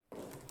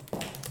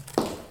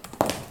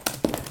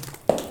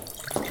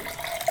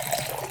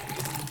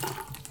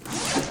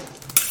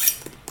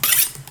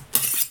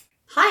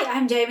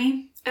I'm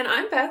Jamie. And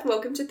I'm Beth.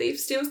 Welcome to Thief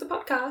Steals the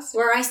Podcast.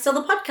 Where I steal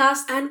the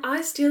podcast. And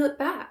I steal it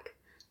back.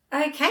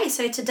 Okay,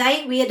 so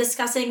today we are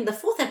discussing the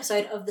 4th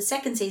episode of the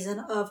 2nd season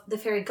of The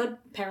Fairy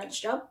Godparents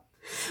Job.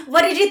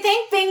 What did you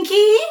think,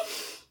 Pinky?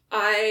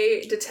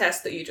 I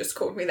detest that you just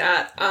called me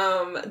that.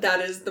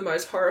 That is the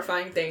most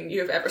horrifying thing you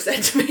have ever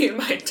said to me in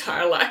my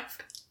entire life.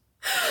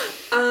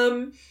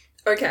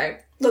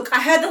 Okay. Look,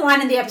 I heard the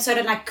line in the episode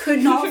and I could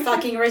not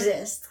fucking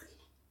resist.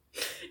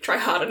 Try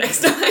harder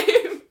next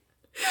time.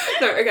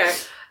 No, okay.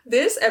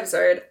 This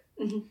episode,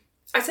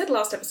 I said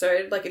last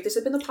episode, like, if this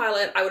had been the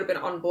pilot, I would have been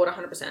on board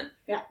 100%.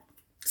 Yeah.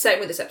 Same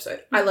with this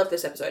episode. I love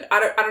this episode. I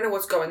don't know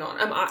what's going on.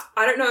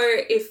 I don't know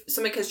if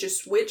something has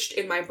just switched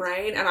in my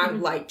brain and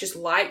I'm like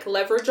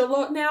leverage a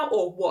lot now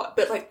or what.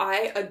 But like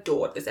I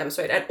adored this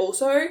episode. And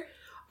also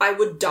I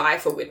would die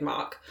for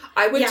Widmark.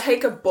 I would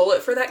take a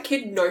bullet for that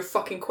kid, no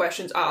fucking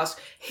questions asked.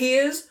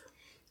 Here's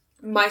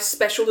my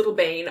special little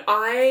bean.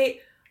 I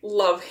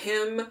love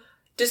him.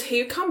 Does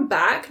he come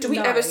back? Do we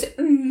ever see...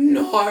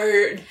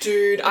 No,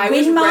 dude. I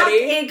was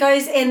ready. It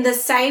goes in the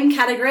same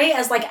category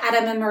as like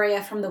Adam and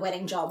Maria from The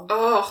Wedding Job.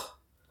 Oh.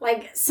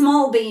 Like,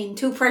 small bean,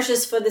 too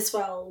precious for this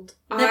world.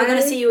 Never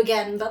gonna see you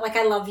again, but like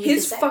I love you.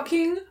 His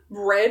fucking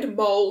red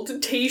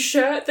mold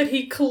t-shirt that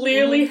he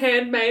clearly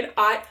handmade.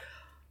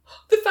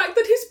 The fact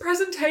that his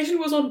presentation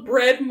was on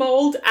bread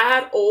mold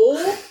at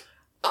all...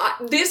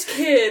 this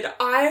kid,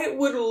 I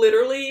would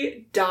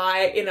literally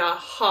die in a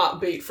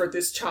heartbeat for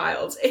this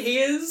child. He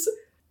is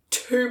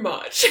too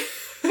much.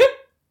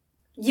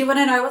 You want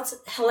to know what's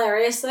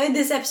hilarious, though?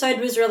 This episode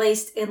was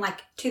released in,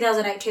 like,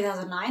 2008,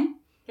 2009.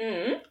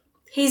 Mm.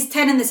 He's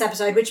 10 in this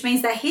episode, which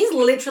means that he's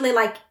literally,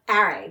 like,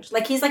 our age.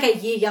 Like, he's, like, a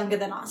year younger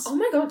than us. Oh,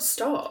 my God,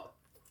 stop.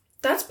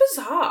 That's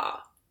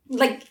bizarre.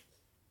 Like,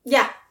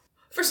 yeah.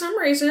 For some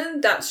reason,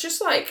 that's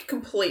just, like,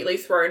 completely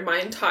thrown my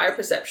entire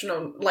perception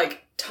on,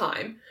 like,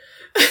 time.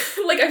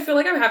 Like, I feel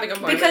like I'm having a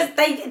moment. Because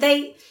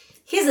they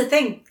here's the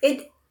thing.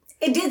 It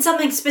did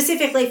something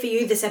specifically for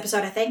you this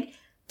episode, I think.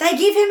 They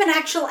give him an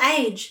actual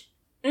age.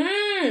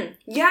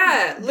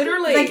 Yeah,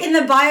 literally. Like in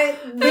the bio...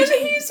 And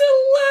he's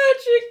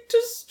allergic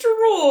to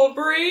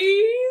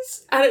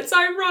strawberries. And it's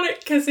ironic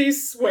because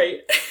he's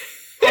sweet.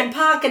 And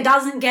Parker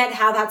doesn't get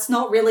how that's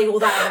not really all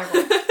that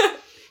ironic.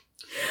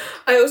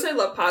 I also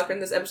love Parker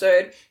in this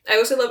episode. I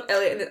also love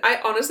Elliot.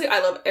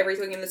 I love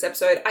everything in this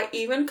episode. I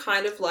even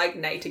kind of like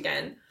Nate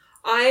again.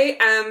 I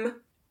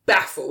am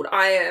baffled.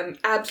 I am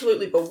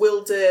absolutely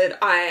bewildered.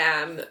 I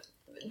am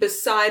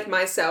beside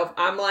myself.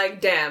 I'm like,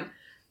 damn,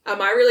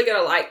 am I really going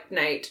to like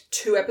Nate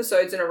 2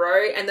 episodes in a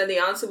row? And then the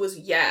answer was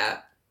yeah.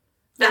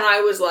 And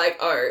I was like,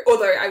 oh.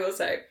 Although I will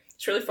say,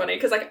 it's really funny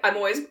because like I'm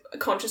always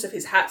conscious of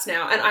his hats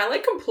now. And I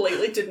like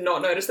completely did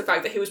not notice the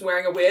fact that he was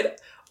wearing a wig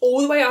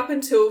all the way up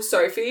until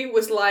Sophie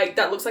was like,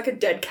 that looks like a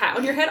dead cat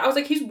on your head. I was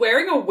like, he's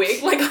wearing a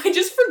wig? Like, I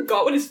just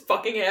forgot what his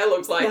fucking hair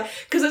looks like.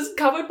 Because it's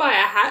covered by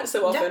a hat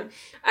so often.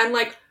 And,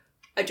 like,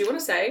 I do want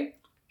to say,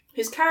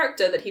 his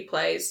character that he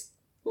plays,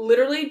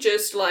 literally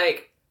just,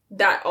 like,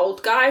 that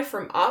old guy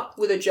from Up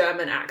with a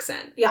German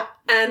accent. Yeah.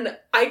 And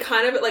I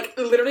kind of, like,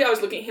 literally I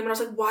was looking at him and I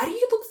was like, why do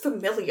you look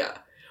familiar?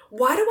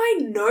 Why do I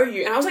know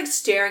you? And I was, like,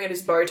 staring at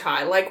his bow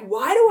tie. Like,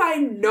 why do I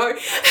know...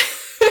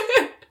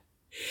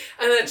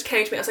 And then it just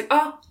came to me. I was like,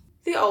 oh,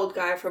 the old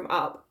guy from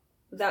Up.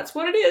 That's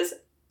what it is.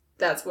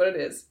 That's what it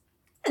is.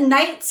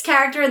 Nate's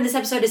character in this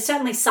episode is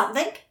certainly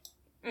something.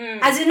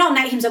 As in, not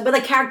Nate himself, but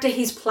the character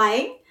he's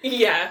playing.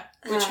 Yeah.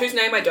 Whose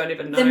name I don't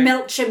even know. The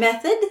Melcher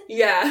method.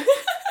 Yeah.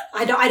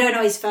 I don't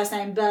know his first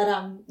name, but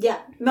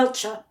yeah,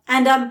 Melcher.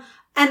 And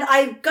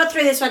I got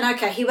through this one,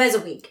 okay, he wears a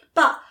wig.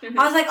 But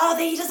I was like, oh,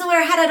 he doesn't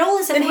wear a hat at all.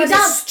 And he wears a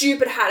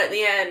stupid hat at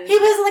the end. He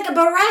wears like a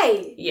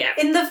beret. Yeah.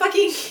 In the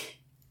fucking...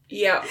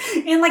 Yeah.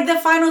 In, like, the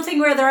final thing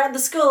where they're at the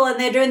school and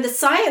they're doing the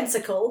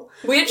sciencicle.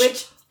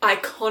 Which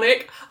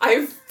iconic.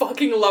 I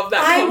fucking love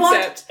that concept. I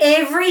want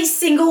every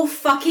single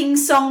fucking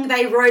song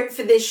they wrote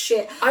for this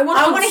shit. I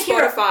want to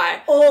hear it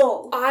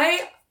all.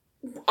 I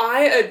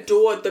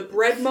adored the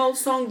bread mold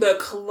song, the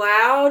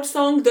cloud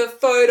song, the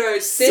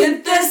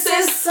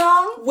photosynthesis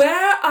song.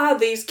 Where are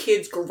these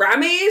kids'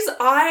 Grammys?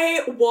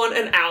 I want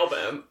an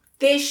album.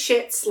 This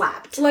shit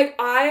slapped. Like,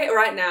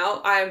 right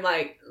now, I'm,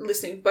 like,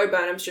 listening. Bo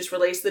Burnham's just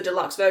released the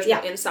deluxe version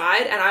of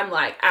Inside, and I'm,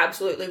 like,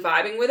 absolutely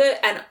vibing with it,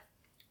 and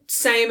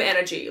same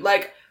energy.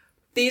 Like,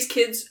 these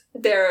kids,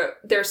 they're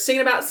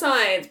singing about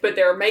science, but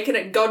they're making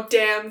it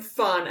goddamn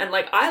fun, and,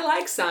 like, I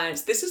like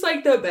science. This is,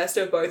 like, the best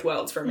of both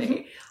worlds for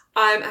me.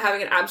 I'm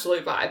having an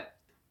absolute vibe.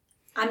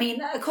 I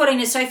mean, according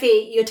to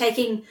Sophie, you're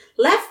taking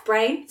left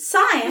brain,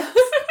 science,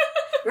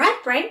 right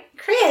brain,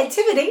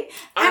 creativity,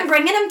 and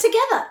bringing them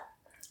together.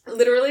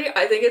 Literally,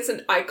 I think it's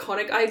an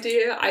iconic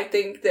idea. I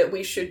think that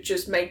we should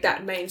just make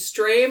that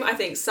mainstream. I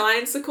think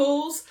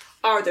sciencicles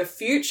are the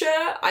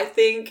future. I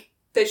think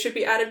they should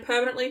be added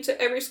permanently to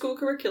every school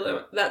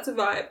curriculum. That's a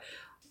vibe.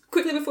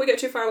 Quickly, before we get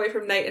too far away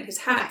from Nate and his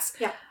hats,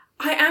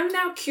 I am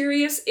now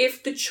curious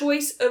if the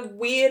choice of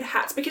weird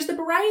hats, because the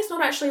beret is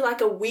not actually like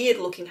a weird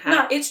looking hat.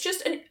 No. It's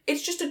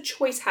just a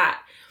choice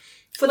hat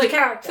for the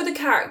character. For the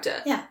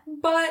character. Yeah.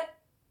 But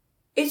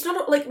it's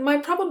not, like, my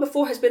problem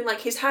before has been,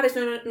 like, his hat is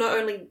not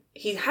only,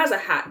 he has a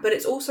hat, but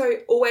it's also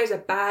always a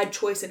bad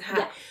choice in hat.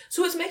 Yeah.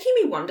 So it's making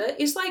me wonder,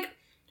 is, like,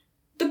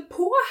 the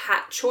poor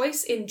hat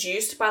choice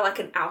induced by, like,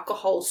 an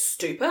alcohol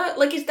stupor?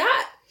 Like, is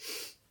that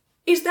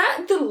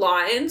the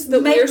lines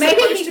that we're supposed to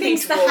be Maybe he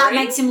thinks the hat drawing?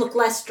 makes him look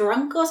less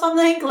drunk or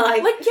something.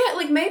 Like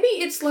Maybe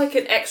it's, like,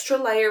 an extra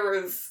layer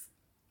of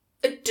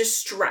a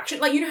distraction.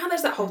 Like, you know how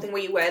there's that whole thing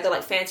where you wear the,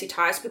 like, fancy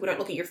ties so people don't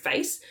look at your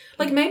face?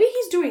 Like, maybe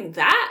he's doing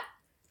that.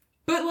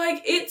 But,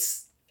 like,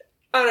 it's...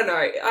 I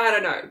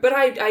don't know. But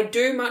I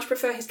do much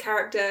prefer his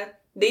character.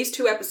 These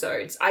 2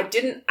 episodes, I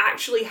didn't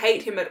actually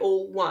hate him at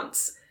all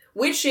once.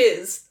 Which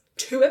is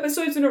 2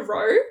 episodes in a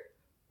row?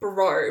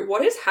 Bro,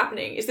 what is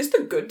happening? Is this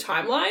the good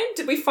timeline?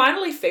 Did we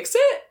finally fix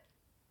it?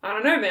 I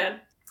don't know, man.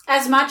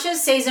 as much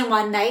as season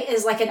 1 Nate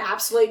is like an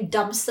absolute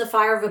dumpster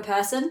fire of a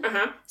person,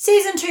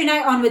 season 2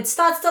 Nate onwards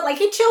starts to, like,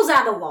 he chills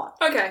out a lot.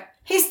 Okay.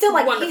 He's still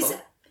like, Wonderful.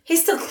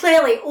 he's still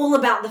clearly all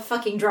about the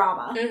fucking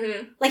drama.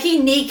 Mm-hmm. Like,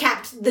 he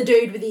kneecapped the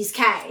dude with his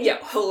cane. Yeah,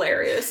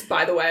 hilarious,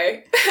 by the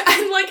way.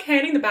 And, like,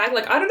 handing the bag,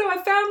 like, I don't know,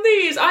 I found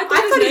these. I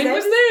thought his name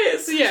was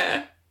this.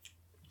 Yeah.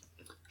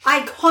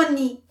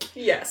 Iconic.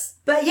 Yes.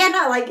 But yeah,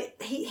 no,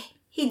 like,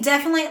 he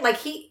definitely,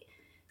 like,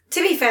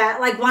 to be fair,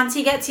 like, once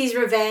he gets his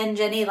revenge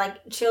and he,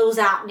 like, chills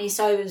out and he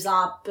sobers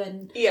up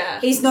and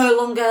he's no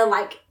longer,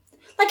 like,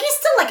 he's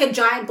still, like, a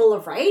giant bull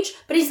of rage,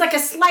 but he's, like, a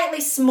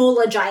slightly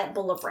smaller giant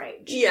bull of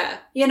rage. Yeah.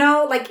 You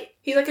know, like...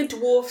 He's, like, a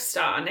dwarf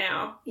star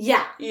now.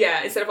 Yeah.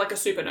 Yeah, instead of, like, a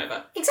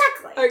supernova.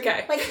 Exactly.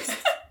 Okay. Like,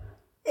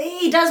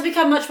 he does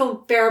become much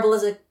more bearable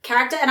as a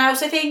character, and I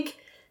also think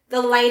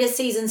the later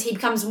seasons he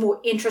becomes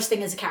more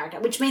interesting as a character,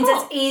 which means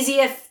it's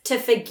easier to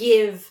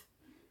forgive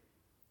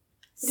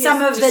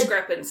some of the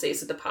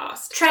discrepancies of the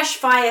past. trash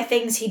fire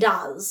things he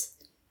does,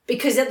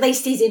 because at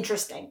least he's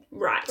interesting.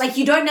 Right. Like,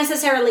 you don't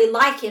necessarily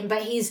like him,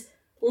 but he's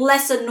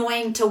less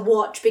annoying to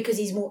watch because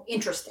he's more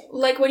interesting.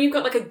 Like, when you've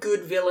got, like, a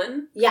good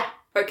villain. Yeah.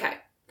 Okay.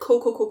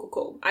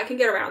 Cool. I can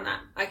get around that.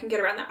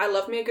 I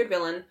love me a good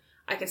villain.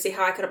 I can see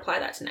how I could apply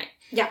that to Nate.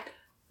 Yeah.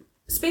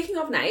 Speaking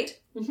of Nate,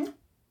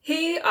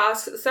 he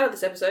asks at the start of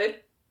this episode,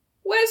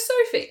 where's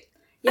Sophie?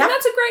 Yeah. And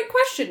that's a great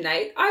question,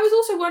 Nate. I was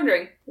also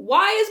wondering,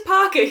 why is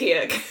Parker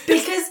here?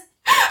 Because...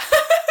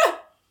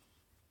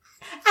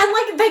 And,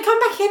 like, they come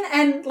back in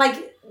and,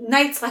 like,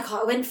 Nate's like,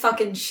 oh, I went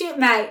fucking shit,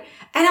 mate.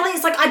 And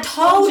Elliot's like, I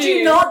told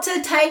you not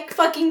to take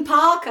fucking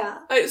Parker.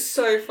 It's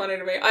so funny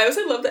to me. I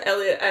also love that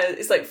Elliot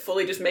is, like,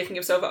 fully just making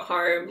himself at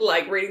home,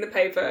 like, reading the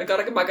paper, got,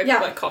 like, a mug of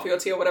like, coffee or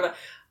tea or whatever.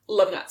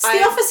 Loving it. It's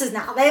the officers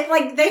now.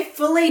 They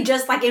fully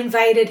just, like,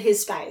 invaded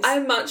his space. I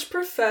much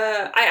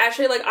prefer... I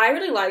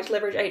really liked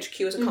Leverage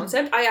HQ as a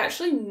concept. I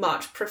actually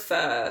much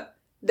prefer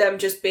them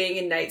just being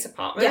in Nate's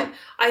apartment. Yeah.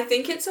 I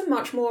think it's a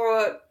much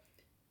more...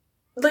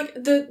 Like,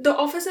 the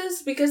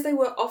officers, because they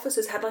were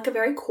officers, had, like, a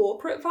very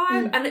corporate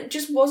vibe, and it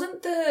just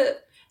wasn't the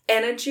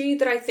energy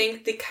that I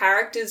think the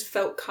characters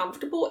felt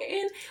comfortable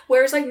in.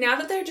 Whereas, like, now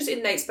that they're just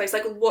in Nate's space,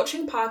 like,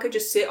 watching Parker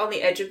just sit on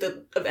the edge of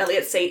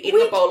Elliot's seat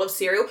eating a bowl of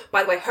cereal.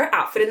 By the way, her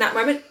outfit in that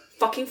moment,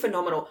 fucking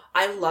phenomenal.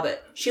 I love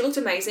it. She looked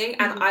amazing,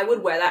 and I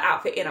would wear that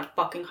outfit in a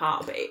fucking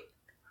heartbeat.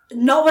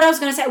 Not what I was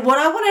going to say. What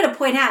I wanted to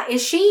point out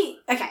is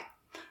okay,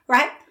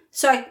 right?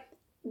 So...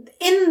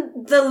 in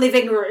the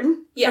living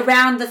room,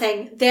 around the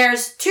thing,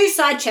 there's 2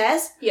 side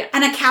chairs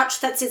and a couch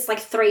that sits like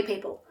 3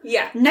 people.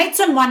 Yeah. Nate's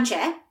on one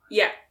chair.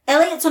 Yeah.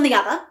 Elliot's on the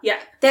other. Yeah.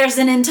 There's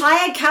an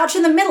entire couch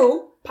in the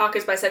middle.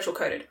 Parker's bisexual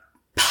coded.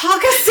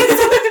 Parker sits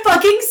on the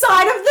fucking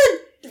side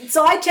of the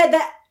side chair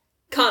that...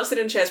 Can't sit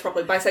in chairs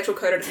properly. Bisexual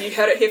coded. You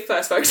heard it here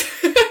first, folks.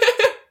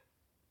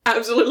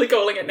 Absolutely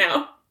calling it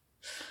now.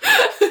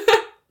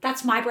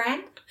 That's my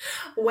brand.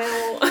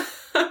 Well...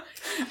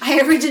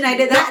 I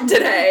originated that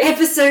today.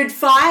 Episode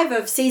 5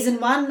 of season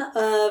 1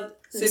 of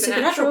the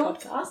Supernatural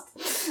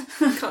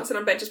podcast. Can't sit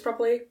on benches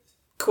properly.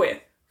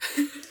 Queer.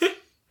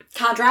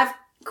 Can't drive.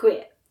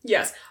 Queer.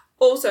 Yes.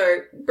 Also,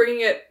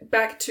 bringing it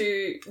back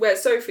to where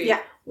Sophie.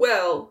 Yeah.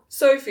 Well,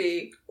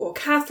 Sophie, or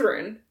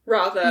Catherine,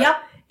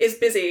 rather, is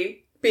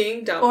busy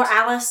being dumped. Or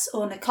Alice,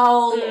 or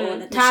Nicole, or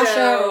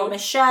Natasha, or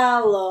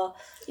Michelle, or...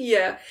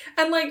 Yeah.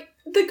 And, like,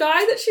 the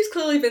guy that she's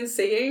clearly been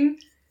seeing...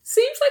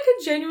 seems like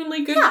a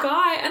genuinely good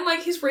guy, and,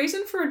 like, his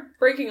reason for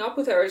breaking up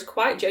with her is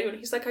quite genuine.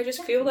 He's like, I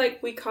just feel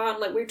like we can't,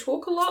 like, we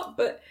talk a lot,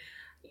 but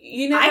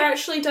you never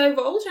actually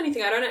divulge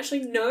anything. I don't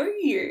actually know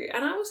you.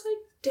 And I was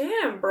like,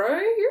 damn,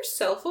 bro, you're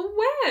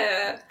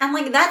self-aware. And,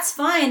 like, that's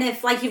fine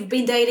if, like, you've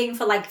been dating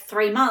for, like,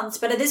 3 months,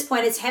 but at this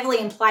point it's heavily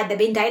implied they've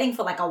been dating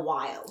for, like, a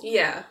while.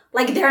 Yeah.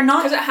 Like, they're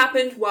not... because it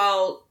happened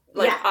while...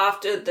 like,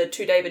 after the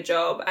 2 David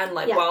job and,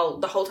 like, while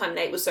the whole time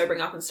Nate was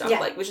sobering up and stuff,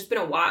 like, which has been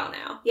a while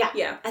now. Yeah.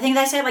 Yeah. I think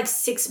they say, like,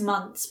 6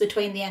 months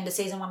between the end of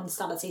season 1 and the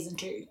start of season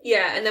 2.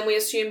 Yeah, and then we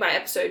assume by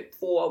episode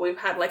 4 we've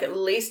had, like, at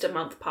least a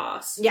month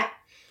pass. Yeah.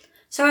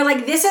 So,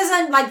 like, this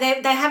isn't, like,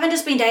 they haven't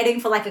just been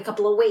dating for, like, a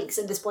couple of weeks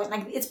at this point.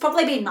 Like, it's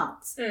probably been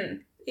months.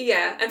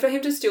 Yeah, and for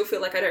him to still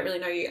feel like, I don't really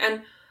know you.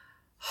 And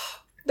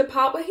the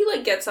part where he,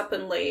 like, gets up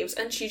and leaves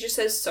and she just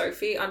says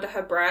Sophie under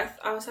her breath,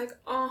 I was like,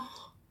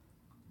 oh...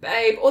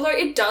 babe. Although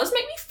it does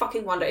make me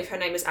fucking wonder if her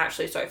name is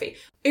actually Sophie.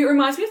 It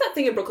reminds me of that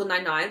thing in Brooklyn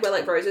Nine-Nine where,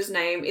 like, Rosa's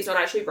name is not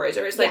actually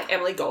Rosa. It's, like,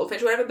 Emily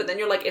Goldfinch or whatever. But then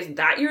you're like, is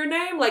that your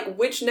name? Like,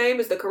 which name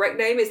is the correct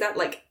name? Is that,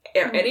 like,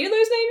 are any of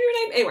those names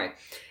your name? Anyway,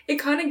 it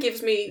kind of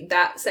gives me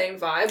that same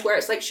vibe where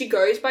it's, like, she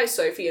goes by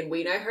Sophie and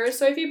we know her as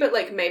Sophie. But,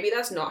 like, maybe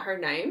that's not her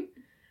name.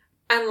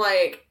 And,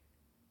 like,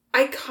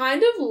 I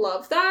kind of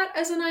love that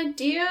as an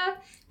idea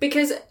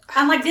because...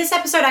 And, like, this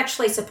episode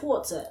actually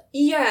supports it.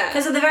 Yeah.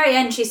 Because at the very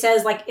end she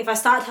says, like, if I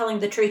start telling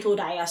the truth all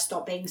day, I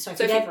stop being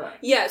Sophie Devereux.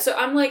 Yeah, so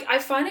I'm like, I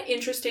find it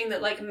interesting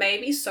that, like,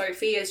 maybe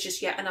Sophie is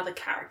just yet another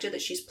character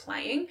that she's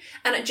playing.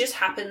 And it just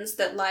happens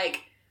that,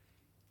 like...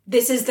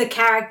 This is the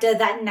character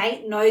that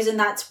Nate knows and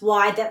that's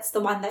why that's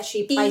the one that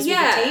she plays with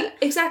the team.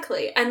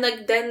 Exactly. And,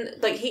 like, then,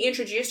 like, he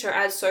introduced her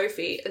as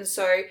Sophie and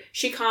so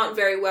she can't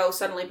very well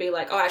suddenly be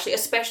like, oh, actually,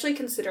 especially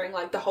considering,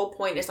 like, the whole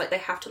point is, like, they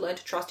have to learn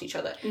to trust each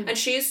other. And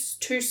she's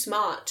too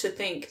smart to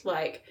think,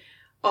 like,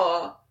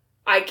 oh,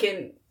 I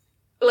can,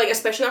 like,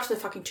 especially after the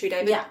fucking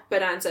 2-day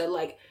bonanza,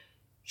 like,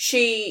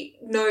 she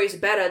knows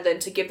better than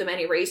to give them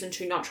any reason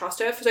to not trust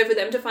her. So for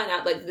them to find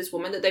out, like, this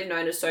woman that they've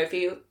known as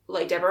Sophie,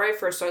 like, Devereux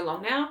for so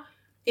long now,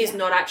 is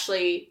not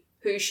actually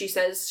who she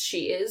says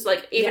she is.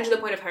 Like, even to the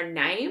point of her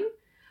name,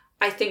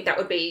 I think that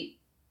would be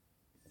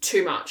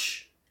too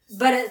much.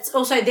 But it's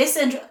also this...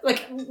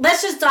 like,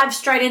 let's just dive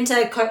straight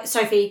into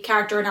Sophie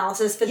character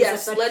analysis for this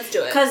episode. Yes, let's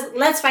do it. Because,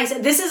 let's face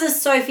it, this is a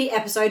Sophie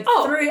episode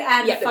through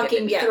and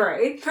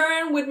through.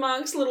 Her and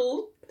Widmark's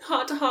little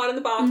heart-to-heart in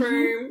the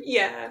bathroom. Mm-hmm.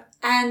 Yeah.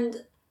 And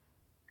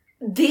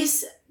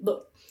this...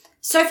 Look,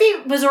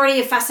 Sophie was already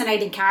a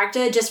fascinating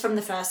character just from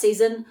the first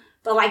season.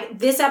 But, like,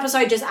 this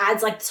episode just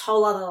adds, like, this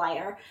whole other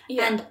layer.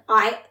 Yeah. And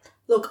I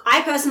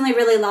personally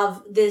really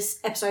love this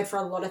episode for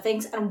a lot of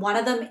things. And one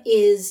of them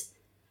is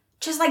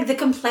just, like, the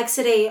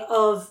complexity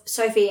of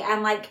Sophie.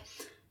 And, like,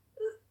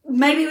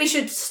 maybe we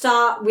should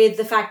start with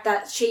the fact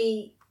that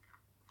she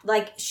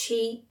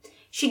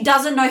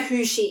doesn't know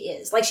who she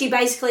is. Like, she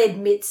basically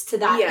admits to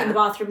that in the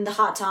bathroom, the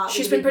heart-to-heart.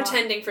 She's been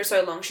pretending for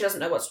so long, she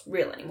doesn't know what's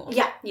real anymore.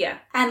 Yeah. Yeah.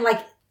 And,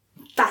 like...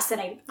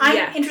 fascinating.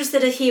 I'm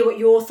interested to hear what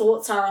your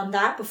thoughts are on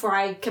that before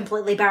I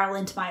completely barrel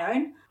into my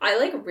own. I,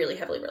 like, really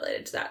heavily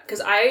related to that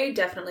because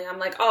I'm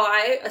like,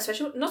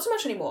 especially, not so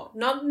much anymore,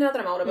 not now that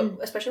I'm older, but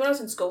especially when I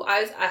was in school,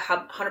 I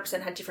have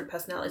 100% had different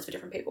personalities for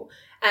different people.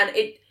 And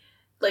it,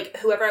 like,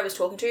 whoever I was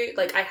talking to,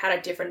 like, I had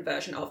a different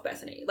version of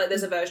Bethany. Like,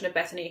 there's a version of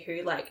Bethany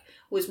who, like,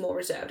 was more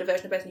reserved, a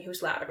version of Bethany who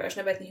was loud, a version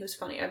of Bethany who was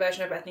funny, a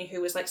version of Bethany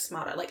who was, like,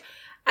 smarter, like,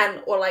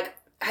 or, like,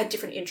 had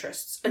different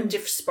interests and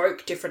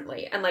spoke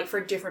differently. And, like,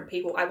 for different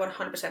people, I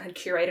 100% had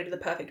curated the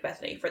perfect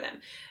Bethany for them.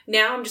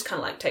 Now I'm just kind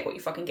of like, take what you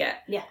fucking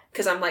get. Yeah.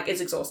 Because I'm like,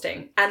 it's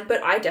exhausting.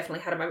 But I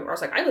definitely had a moment where I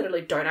was like, I literally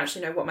don't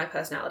actually know what my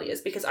personality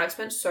is because I've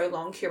spent so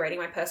long curating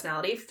my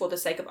personality for the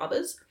sake of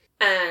others.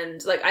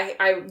 And, like,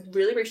 I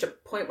really reached a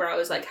point where I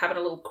was, like, having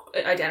a little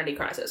identity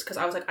crisis because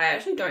I was like, I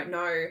actually don't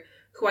know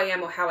who I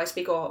am or how I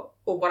speak or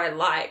what I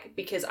like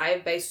because I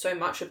have based so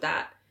much of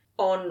that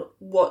on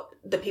what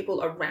the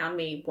people around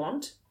me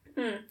want.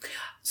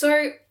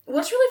 So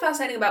what's really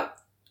fascinating about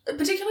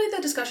particularly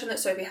the discussion that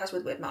Sophie has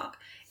with Widmark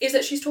is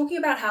that she's talking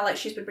about how, like,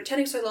 she's been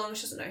pretending so long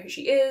she doesn't know who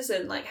she is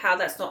and, like, how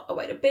that's not a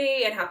way to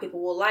be and how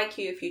people will like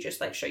you if you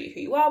just, like, show you who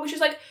you are, which is,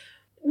 like,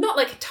 not,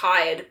 like,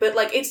 tired, but,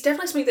 like, it's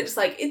definitely something that it's,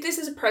 like, this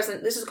is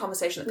a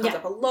conversation that comes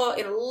up a lot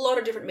in a lot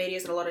of different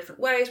medias in a lot of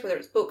different ways, whether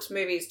it's books,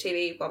 movies,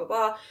 TV, blah, blah,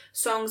 blah,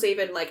 songs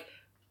even, like,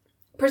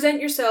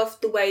 present yourself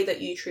the way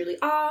that you truly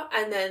are,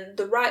 and then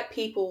the right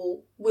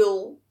people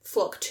will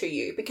flock to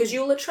you because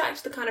you'll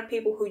attract the kind of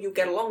people who you'll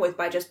get along with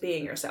by just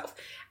being yourself.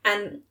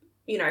 And,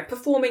 you know,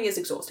 performing is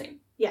exhausting.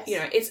 Yes. You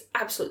know, it's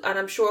absolute, and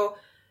I'm sure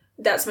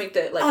that's something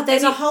that, like... Oh,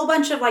 there's a whole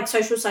bunch of, like,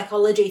 social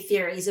psychology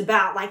theories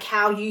about, like,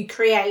 how you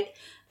create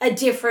a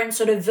different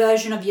sort of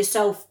version of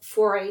yourself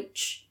for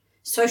each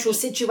social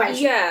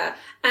situation. Yeah,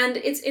 and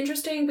it's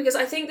interesting because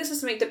I think this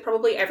is something that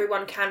probably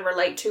everyone can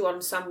relate to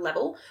on some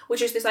level,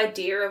 which is this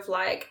idea of,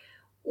 like,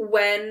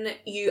 when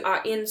you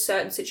are in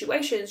certain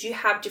situations, you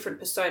have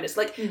different personas.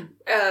 Like,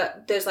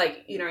 there's,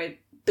 like, you know,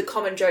 the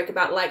common joke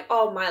about, like,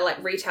 oh, my,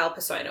 like, retail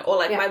persona or,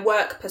 like, my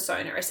work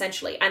persona,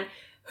 essentially. And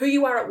who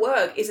you are at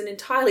work is an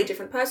entirely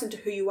different person to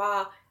who you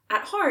are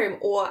at home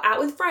or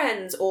out with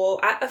friends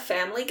or at a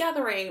family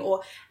gathering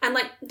and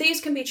like these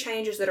can be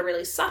changes that are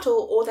really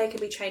subtle or they can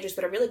be changes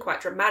that are really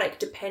quite dramatic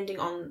depending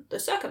on the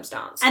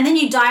circumstance. And then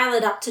you dial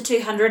it up to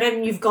 200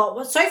 and you've got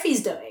what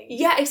Sophie's doing.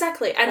 Yeah,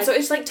 exactly. And so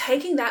it's like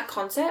taking that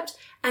concept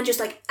and just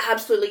like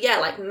absolutely,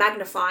 like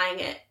magnifying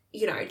it,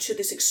 you know, to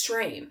this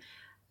extreme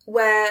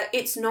where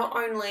it's not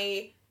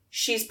only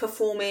she's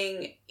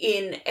performing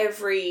in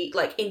every,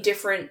 like in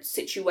different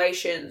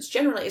situations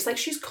generally, it's like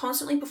she's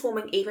constantly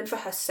performing even for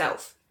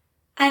herself.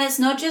 And it's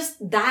not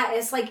just that,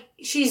 it's like,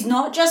 she's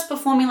not just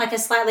performing like a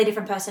slightly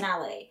different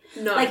personality.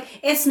 No. Like,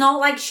 it's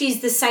not like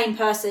she's the same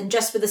person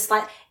just with a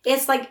slight,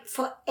 it's like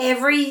for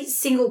every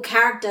single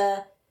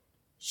character,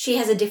 she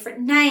has a different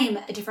name,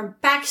 a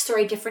different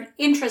backstory, different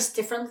interests,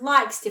 different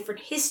likes,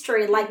 different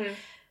history. Like,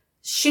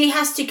 she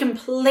has to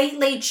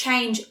completely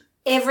change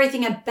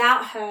everything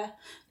about her,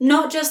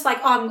 not just like,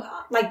 I'm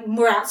like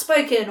more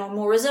outspoken or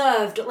more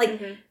reserved,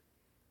 like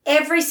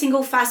every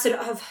single facet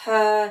of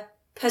her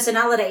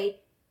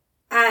personality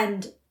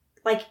and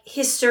like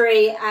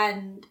history,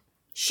 and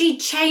she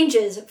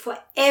changes for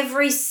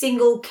every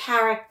single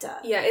character.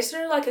 Yeah, it's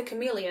sort of like a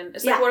chameleon.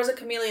 It's like, what does a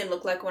chameleon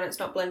look like when it's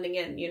not blending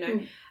in, you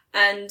know?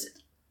 And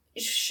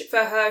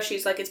for her,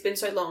 she's like, it's been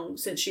so long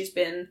since she's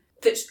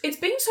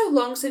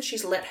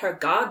let her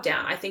guard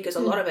down, I think is a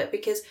lot of it,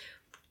 because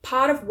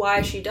part of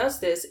why she does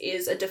this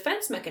is a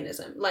defense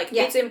mechanism. Like,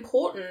 it's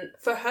important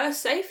for her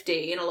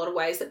safety in a lot of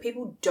ways that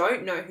people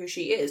don't know who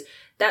she is.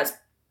 That's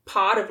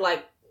part of,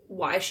 like,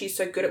 why she's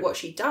so good at what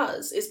she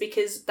does, is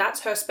because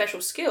that's her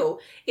special skill,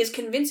 is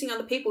convincing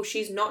other people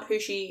she's not who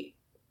she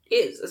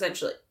is,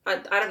 essentially. I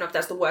don't know if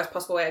that's the worst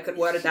possible way I could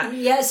word that.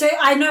 Yeah, so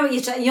I know what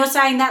you're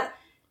saying, that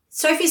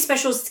Sophie's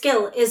special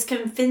skill is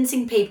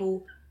convincing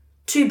people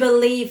to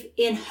believe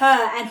in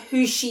her and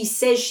who she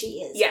says she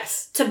is.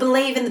 Yes. To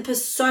believe in the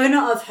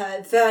persona of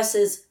her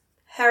versus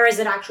her as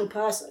an actual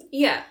person.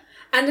 Yeah.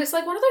 And it's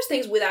like one of those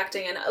things with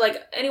acting, and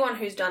like anyone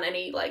who's done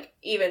any, like,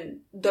 even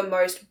the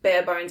most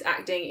bare bones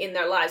acting in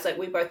their lives, like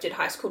we both did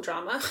high school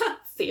drama,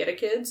 theatre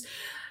kids,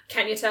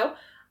 can you tell?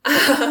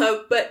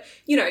 But,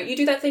 you know, you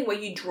do that thing where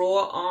you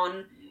draw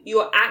on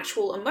your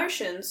actual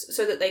emotions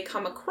so that they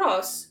come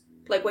across,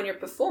 like when you're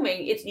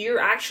performing, you're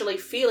actually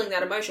feeling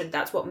that emotion.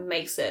 That's what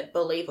makes it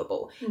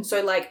believable.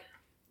 So, like,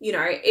 you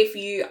know, if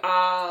you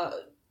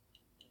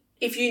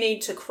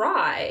need to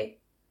cry,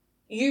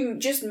 you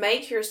just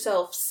make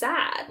yourself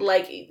sad.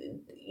 Like,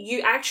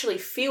 you actually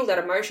feel that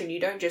emotion. You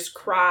don't just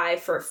cry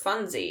for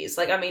funsies.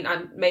 Like, I mean,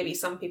 maybe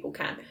some people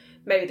can.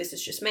 Maybe this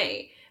is just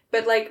me.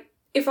 But, like,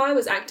 if I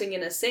was acting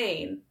in a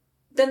scene,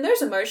 then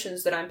those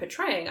emotions that I'm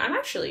portraying, I'm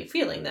actually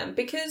feeling them,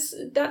 because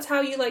that's how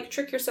you, like,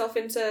 trick yourself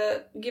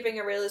into giving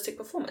a realistic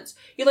performance.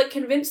 You, like,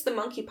 convince the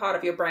monkey part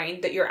of your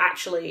brain that you're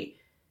actually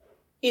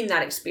in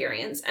that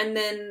experience, and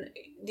then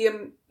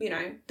the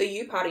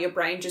you part of your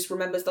brain just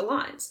remembers the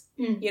lines,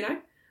 you know?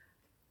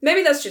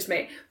 Maybe that's just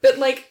me, but,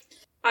 like,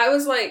 I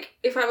was like,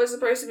 if I was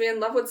supposed to be in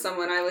love with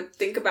someone, I would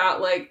think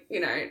about, like, you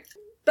know...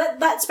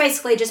 But that's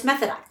basically just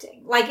method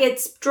acting. Like,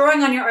 it's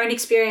drawing on your own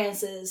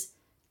experiences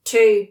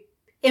to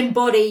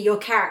embody your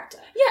character.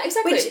 Yeah,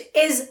 exactly. Which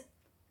is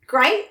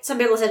great. Some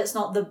people said it's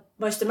not the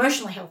most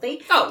emotionally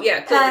healthy. Oh,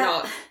 yeah, clearly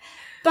not.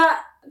 But...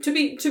 To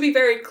be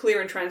very clear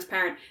and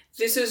transparent,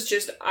 this is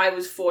just, I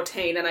was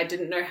 14 and I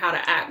didn't know how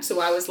to act, so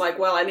I was like,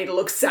 well, I need to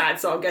look sad,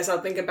 so I guess I'll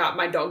think about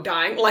my dog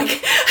dying,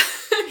 like,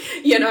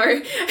 you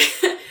know?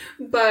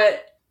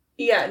 But,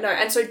 yeah, no,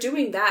 and so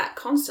doing that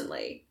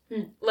constantly,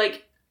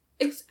 like,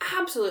 it's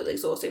absolutely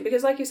exhausting,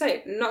 because, like you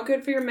say, not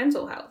good for your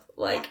mental health,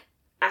 like,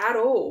 at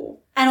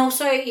all. And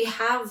also, you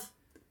have,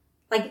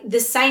 like, the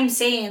same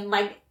scene,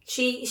 like,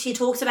 she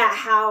talks about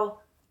how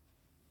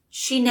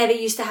she never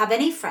used to have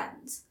any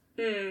friends.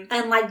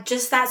 And, like,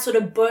 just that sort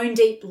of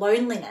bone-deep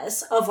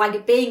loneliness of,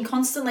 like, being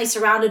constantly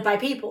surrounded by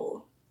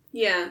people.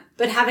 Yeah.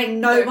 But having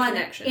no one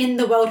connection in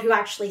the world who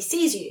actually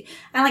sees you.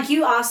 And, like,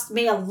 you asked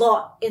me a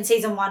lot in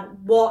season 1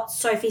 what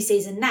Sophie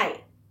sees in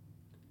Nate.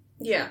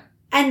 Yeah.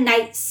 And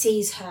Nate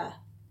sees her.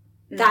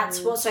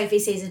 That's what Sophie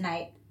sees in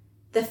Nate.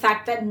 The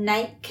fact that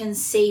Nate can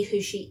see who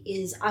she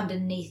is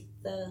underneath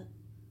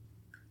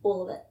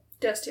all of it.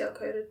 Destiel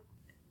coded.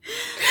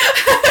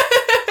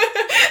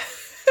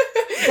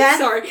 Beth,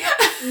 sorry.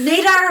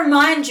 Need I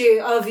remind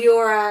you of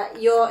your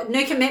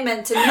new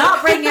commitment to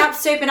not bring up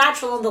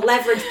Supernatural on the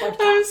Leverage podcast?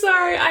 I'm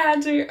sorry, I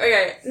had to.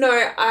 Okay,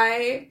 no,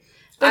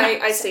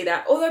 I see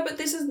that. Although, but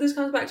this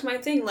comes back to my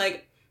thing.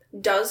 Like,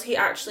 does he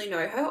actually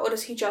know her, or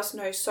does he just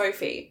know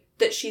Sophie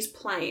that she's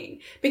playing?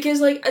 Because,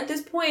 like, at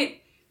this point,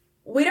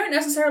 we don't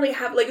necessarily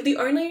have, like, the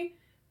only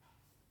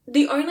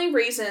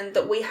reason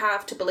that we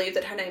have to believe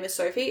that her name is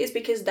Sophie is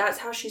because that's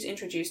how she's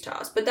introduced to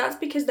us. But that's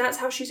because that's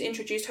how she's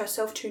introduced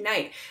herself to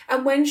Nate.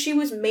 And when she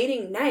was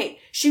meeting Nate,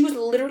 she was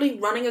literally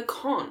running a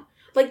con.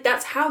 Like,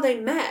 that's how they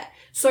met.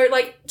 So,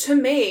 like, to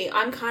me,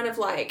 I'm kind of,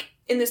 like,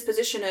 in this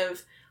position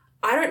of,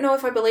 I don't know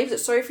if I believe that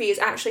Sophie is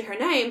actually her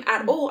name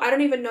at all. I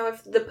don't even know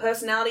if the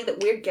personality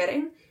that we're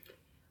getting,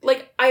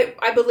 like,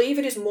 I believe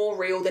it is more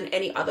real than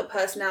any other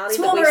personality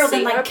that we see. It's more real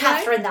than, like,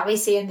 Catherine that we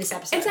see in this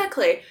episode.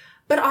 Exactly.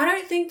 But I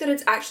don't think that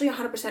it's actually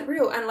 100%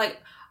 real. And,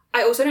 like,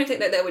 I also don't think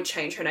that they would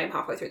change her name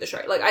halfway through the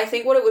show. Like, I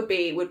think what it would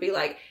be,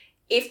 like,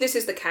 if this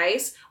is the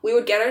case, we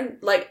would get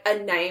a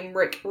name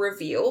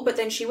reveal, but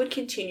then she would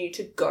continue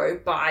to go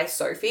by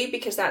Sophie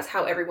because that's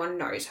how everyone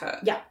knows her.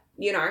 Yeah.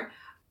 You know?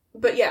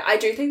 But, yeah, I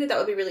do think that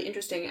would be really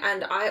interesting.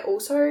 And I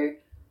also,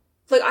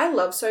 like, I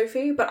love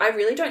Sophie, but I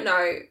really don't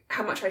know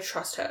how much I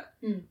trust her.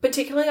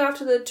 Particularly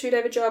after the 2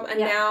 David job. And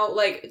now,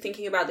 like,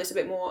 thinking about this a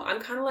bit more, I'm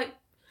kind of like,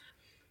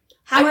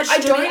 how much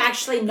do we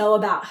actually know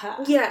about her?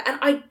 Yeah,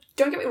 and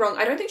don't get me wrong,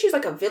 I don't think she's,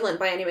 like, a villain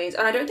by any means,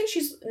 and I don't think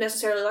she's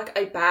necessarily, like,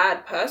 a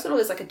bad person or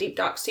there's, like, a deep,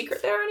 dark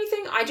secret there or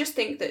anything. I just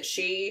think that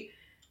she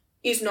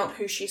is not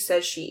who she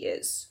says she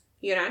is,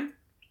 you know?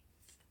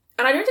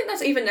 And I don't think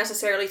that's even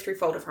necessarily through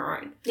fault of her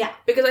own. Yeah.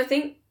 Because I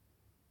think,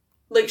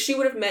 like, she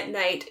would have met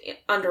Nate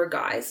under a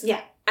guise.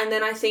 Yeah. And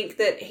then I think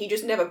that he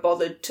just never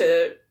bothered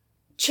to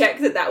check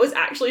that was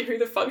actually who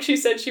the fuck she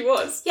said she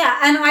was. Yeah,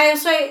 and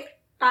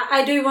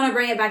I do want to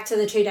bring it back to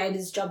the two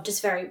daters job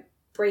just very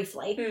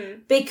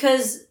briefly.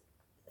 Because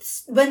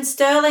when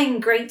Sterling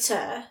greets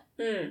her,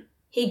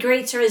 he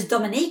greets her as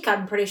Dominique,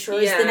 I'm pretty sure,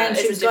 is the name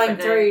she was going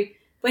through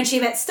when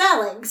she met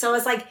Sterling. So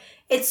it's like,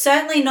 it's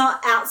certainly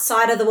not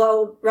outside of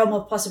the realm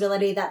of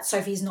possibility that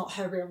Sophie's not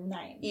her real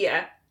name.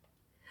 Yeah.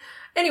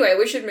 Anyway,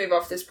 we should move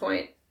off this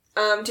point.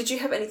 Did you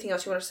have anything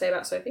else you want to say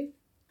about Sophie?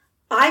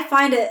 I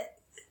find it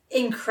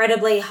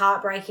incredibly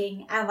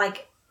heartbreaking and,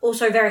 like,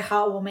 also very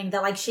heartwarming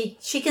that, like,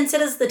 she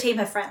considers the team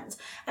her friends.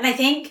 And I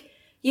think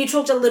you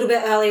talked a little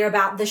bit earlier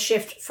about the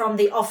shift from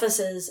the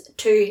offices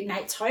to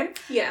Nate's home.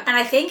 Yeah. And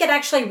I think it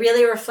actually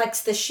really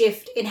reflects the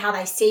shift in how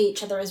they see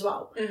each other as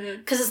well.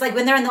 Because it's like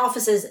when they're in the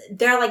offices,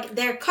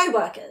 they're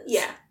co-workers.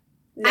 Yeah.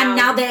 And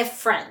now they're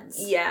friends.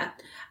 Yeah.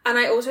 And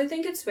I also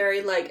think it's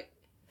very, like...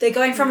 They're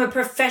going from a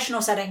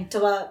professional setting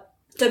to a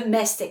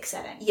domestic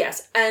setting.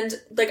 Yes. And,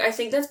 like, I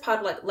think that's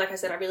part of, like I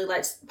said, I really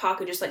liked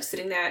Parker just, like,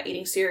 sitting there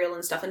eating cereal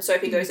and stuff. And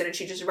Sophie goes in and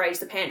she just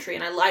raised the pantry.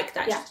 And I like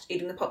that. Yeah. She's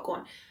eating the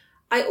popcorn.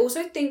 I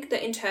also think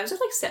that in terms of,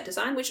 like, set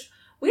design, which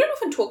we don't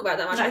often talk about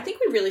that much, I think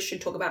we really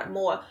should talk about it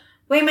more.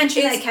 We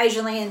mention it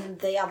occasionally in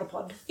the other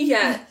pod.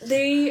 Yeah.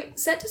 The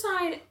set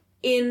design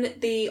in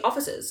the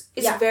offices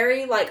is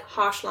very, like,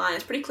 harsh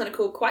lines, pretty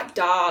clinical, quite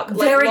dark.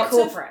 Very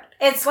corporate.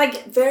 It's,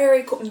 like...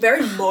 Very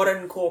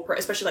modern corporate,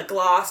 especially, like,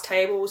 glass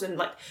tables and,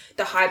 like,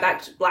 the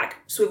high-backed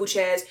black swivel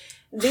chairs.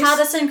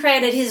 Hardison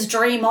created his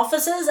dream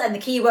offices, and the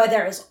key word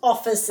there is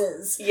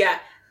offices. Yeah.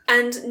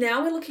 And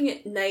now we're looking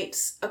at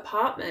Nate's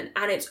apartment,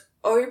 and it's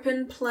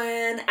open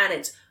plan, and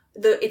it's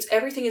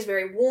everything is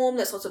very warm.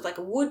 There's lots of, like,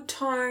 wood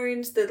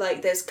tones.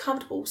 There's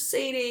comfortable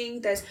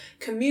seating. There's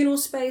communal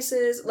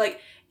spaces. Like,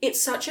 it's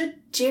such a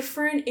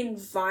different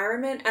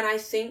environment, and I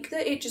think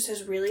that it just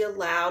has really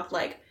allowed,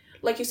 like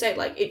you say,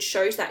 like, it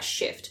shows that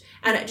shift,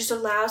 and it just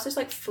allows this,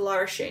 like,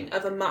 flourishing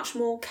of a much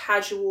more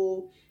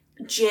casual,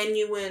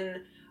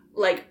 genuine,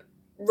 like,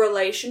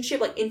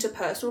 relationship, like,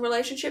 interpersonal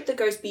relationship that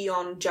goes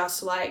beyond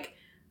just, like,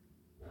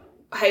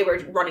 hey,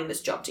 we're running this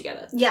job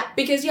together. Yeah.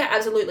 Because, yeah,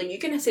 absolutely. You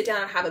can sit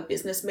down and have a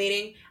business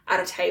meeting at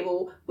a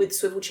table with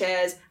swivel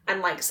chairs and,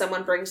 like,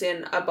 someone brings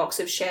in a box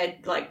of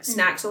shared, like,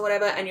 snacks or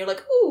whatever, and you're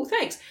like, ooh,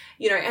 thanks.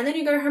 You know, and then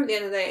you go home at the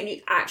end of the day and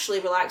you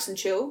actually relax and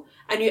chill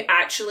and you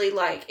actually,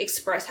 like,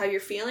 express how you're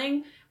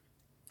feeling.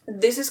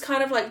 This is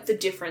kind of, like, the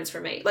difference for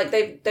me. Like,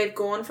 they've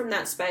gone from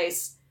that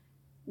space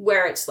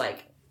where it's,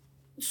 like,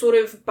 sort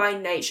of by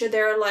nature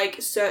there are,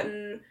 like,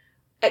 certain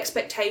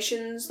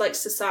expectations, like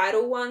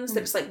societal ones,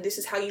 that it's like, this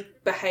is how you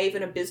behave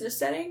in a business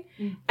setting.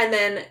 And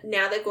then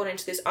now they've gone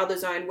into this other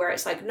zone where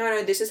it's like,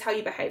 no, this is how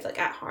you behave, like,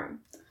 at home.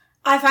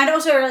 I find it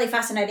also really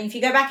fascinating. If you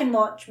go back and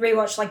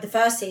rewatch, like, the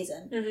first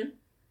season,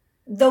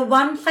 the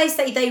one place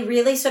that they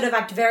really sort of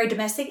act very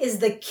domestic is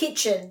the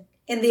kitchen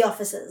in the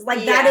offices.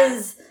 Like, that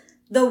is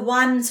the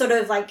one sort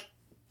of, like...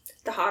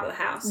 the heart of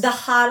the house.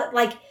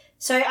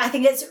 So I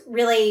think it's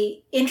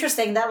really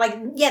interesting that, like,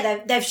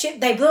 yeah,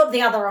 they blew up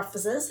the other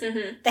offices.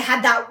 They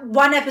had that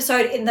one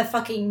episode in the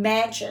fucking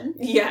mansion.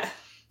 Yeah.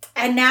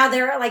 And now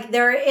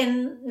they're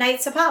in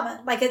Nate's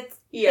apartment. Like,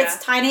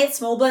 it's tiny, it's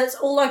small, but it's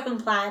all open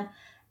plan.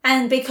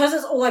 And because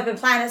it's all open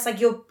plan, it's like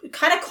you're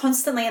kind of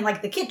constantly in,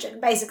 like, the kitchen,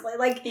 basically.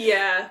 Like,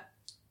 yeah.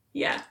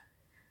 Yeah.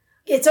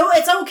 It's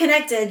all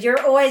connected.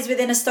 You're always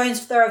within a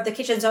stone's throw of the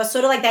kitchen. So it's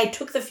sort of like they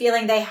took the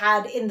feeling they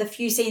had in the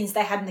few scenes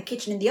they had in the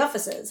kitchen in the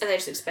offices. And they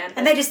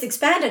just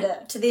expanded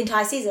it to the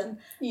entire season.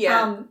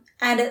 Yeah.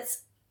 And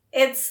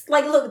it's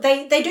like, look,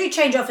 they do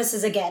change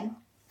offices again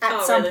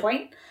at some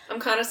point. I'm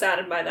kind of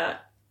saddened by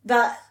that.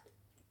 But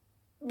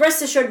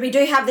rest assured, we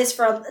do have this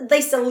for at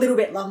least a little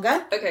bit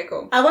longer. Okay,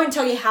 cool. I won't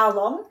tell you how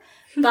long,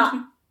 but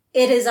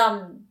it is,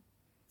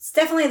 it's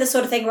definitely the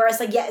sort of thing where it's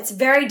like, yeah, it's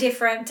very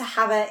different to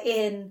have it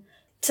in...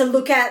 to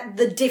look at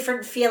the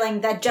different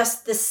feeling that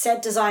just the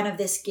set design of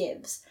this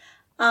gives.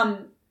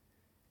 And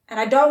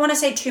I don't want to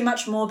say too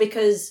much more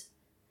because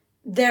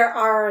there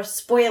are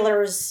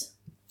spoilers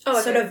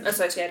sort of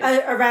associated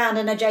around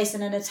and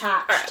adjacent and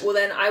attached. All right, well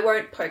then I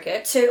won't poke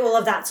it. To all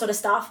of that sort of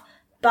stuff.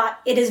 But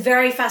it is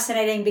very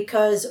fascinating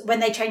because when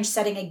they change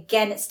setting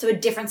again, it's to a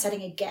different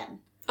setting again.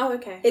 Oh,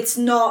 okay. It's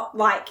not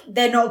like,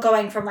 they're not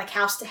going from, like,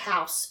 house to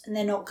house, and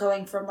they're not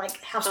going from,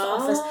 like, house to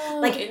office.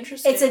 Like,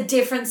 interesting. It's a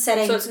different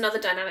setting. So it's another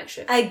dynamic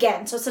shift.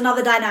 Again, so it's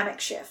another dynamic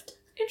shift.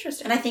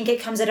 Interesting. And I think it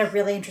comes at a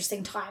really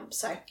interesting time,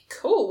 so.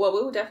 Cool. Well,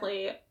 we will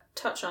definitely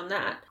touch on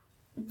that.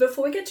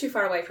 Before we get too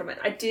far away from it,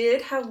 I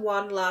did have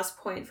one last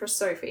point for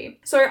Sophie.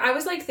 So I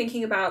was, like,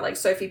 thinking about, like,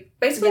 Sophie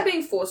basically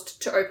being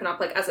forced to open up,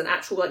 like, as an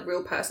actual, like,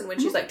 real person when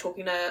she's, like,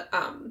 talking to,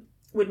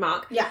 with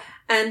Mark. Yeah.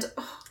 And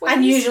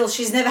unusual,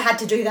 she's never had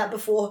to do that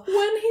before.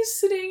 When he's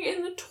sitting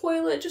in the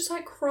toilet just,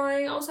 like,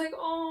 crying, I was like,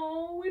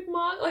 oh, with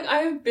Mark, like, I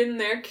have been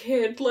there,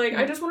 kid. Like,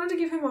 I just wanted to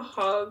give him a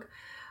hug.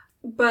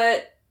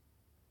 But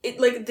it,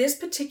 like, this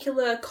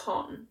particular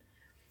con,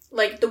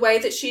 like, the way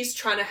that she's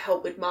trying to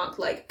help with Mark,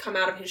 like, come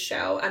out of his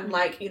shell and,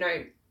 like, you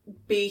know,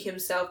 be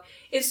himself.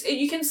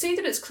 You can see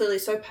that it's clearly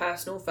so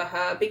personal for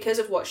her because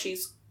of what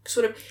she's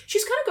kind of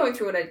going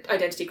through an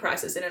identity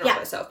crisis in and of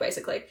herself,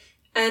 basically.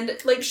 And,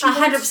 like, she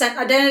 100%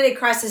 identity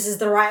crisis is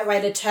the right way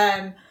to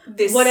term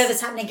this,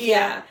 whatever's happening here.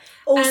 Yeah.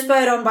 All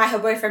spurred on by her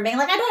boyfriend being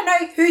like, I don't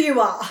know who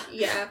you are.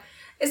 Yeah.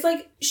 It's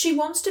like, she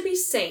wants to be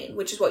seen,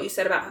 which is what you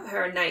said about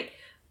her and Nate.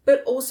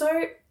 But also,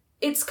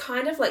 it's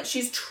kind of like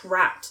she's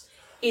trapped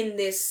in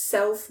this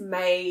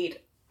self-made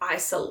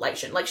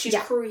isolation. Like, she's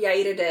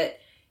created it.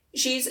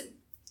 She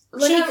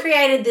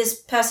created this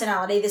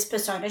personality, this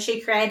persona.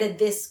 She created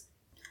this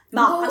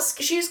mask.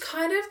 Well, she's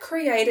kind of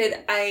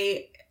created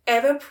a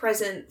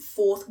ever-present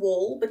fourth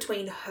wall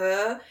between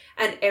her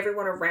and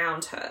everyone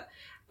around her.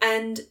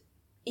 And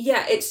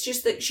yeah, it's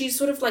just that she's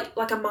sort of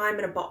like a mime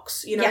in a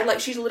box, you know? Yeah. Like,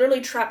 she's literally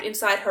trapped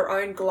inside her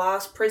own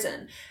glass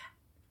prison.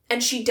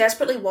 And she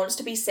desperately wants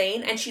to be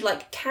seen, and she,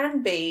 like,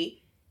 can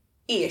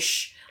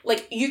be-ish.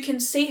 Like, you can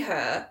see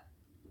her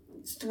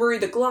through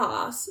the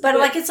glass. But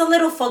like, it's a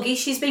little foggy.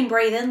 She's been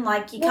breathing.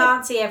 Like, you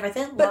can't see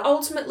everything. But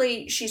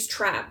ultimately, she's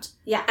trapped.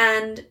 Yeah.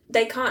 And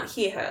they can't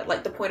hear her,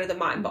 like the point of the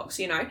mime box,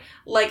 you know?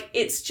 Like,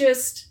 it's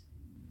just...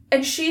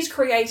 And she's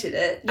created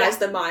it, as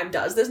the mime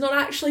does. There's not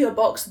actually a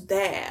box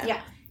there.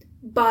 Yeah.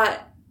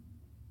 But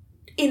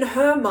in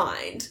her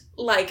mind,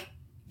 like,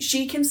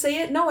 she can see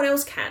it. No one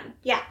else can.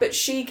 Yeah. But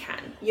she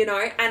can, you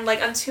know? And,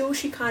 like, until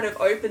she kind of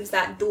opens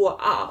that door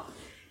up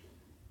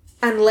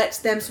and lets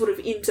them sort of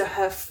into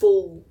her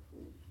full,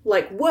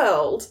 like,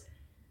 world,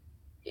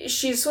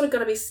 she's sort of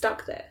going to be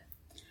stuck there.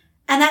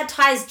 And that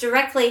ties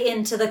directly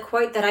into the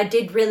quote that I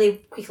did really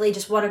quickly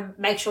just want to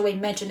make sure we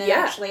mention and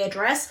actually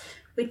address,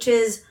 which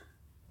is,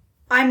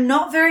 I'm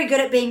not very good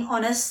at being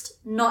honest,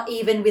 not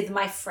even with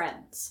my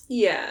friends.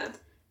 Yeah.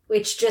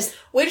 Which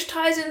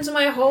ties into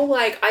my whole,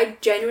 like, I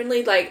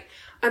genuinely, like,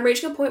 I'm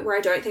reaching a point where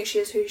I don't think she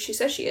is who she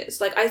says she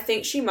is. Like, I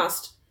think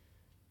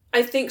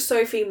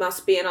Sophie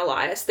must be an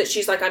Elias, that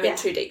she's like, I'm in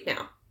too deep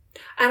now.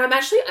 And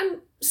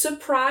I'm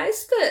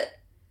surprised that,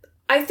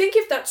 I think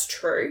if that's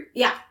true,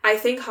 I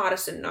think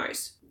Hardison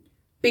knows.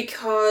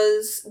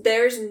 Because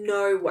there's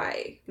no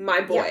way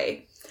my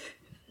boy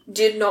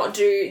did not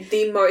do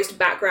the most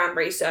background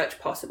research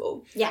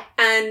possible. Yeah.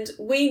 And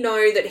we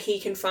know that he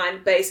can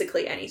find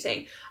basically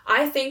anything.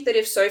 I think that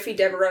if Sophie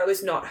Devereaux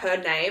is not her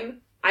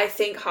name, I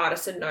think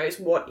Hardison knows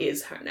what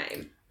is her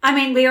name. I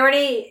mean, we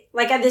already,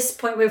 like, at this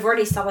point, we've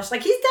already established,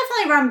 like, he's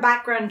definitely run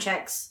background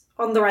checks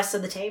on the rest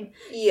of the team.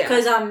 Yeah.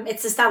 Because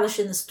it's established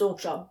in the stalk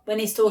job when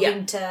he's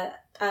talking to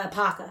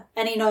Parker,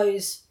 and he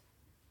knows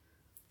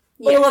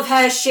all of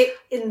her shit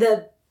in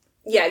the...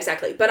 Yeah,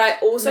 exactly. But I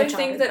also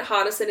think that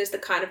Hardison is the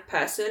kind of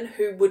person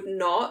who would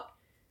not...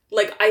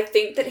 Like, I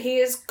think that he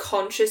is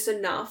conscious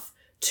enough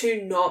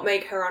to not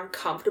make her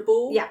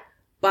uncomfortable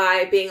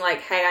by being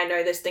like, hey, I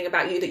know this thing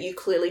about you that you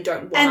clearly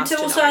don't want us to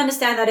know. And to also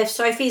understand that if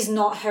Sophie's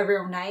not her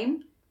real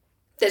name...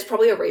 There's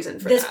probably a reason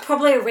for that. There's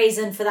probably a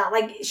reason for that.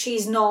 Like,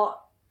 she's not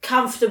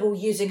comfortable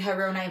using her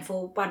real name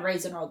for one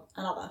reason or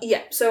another.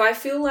 Yeah, so I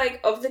feel like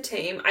of the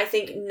team, I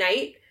think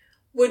Nate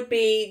would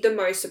be the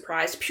most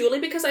surprised, purely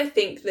because I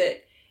think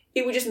that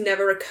it would just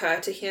never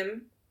occur to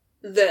him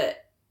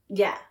that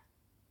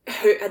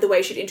the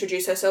way she'd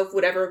introduce herself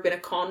would ever have been a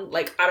con.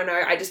 Like, I don't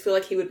know, I just feel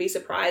like he would be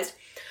surprised.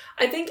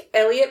 I think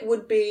Elliot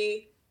would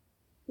be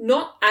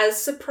not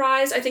as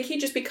surprised. I think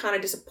he'd just be kind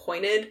of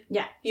disappointed.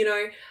 Yeah. You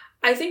know?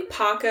 I think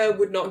Parker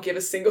would not give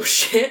a single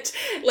shit.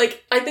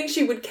 Like, I think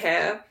she would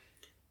care,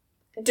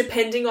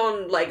 depending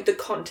on, like, the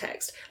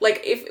context.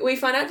 Like, if we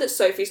find out that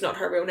Sophie's not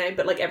her real name,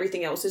 but, like,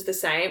 everything else is the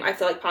same, I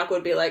feel like Parker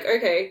would be like,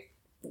 okay,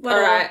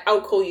 alright,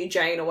 I'll call you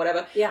Jane or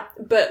whatever. Yeah.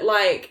 But,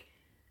 like,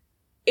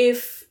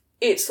 if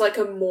it's, like,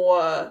 a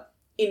more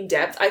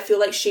in-depth, I feel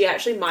like she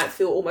actually might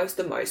feel almost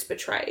the most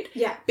betrayed.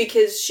 Yeah.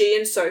 Because she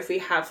and Sophie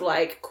have,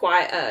 like,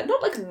 quite a,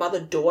 not, like,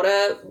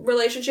 mother-daughter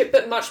relationship,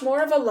 but much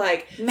more of a,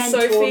 like,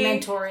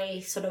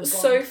 mentor-mentory sort of bond.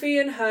 Sophie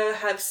and her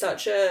have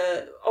such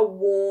a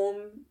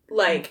warm,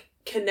 like,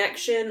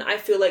 connection. I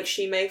feel like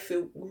she may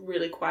feel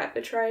really quite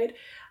betrayed.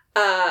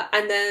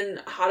 And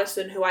then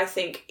Hardison, who I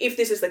think, if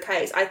this is the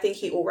case, I think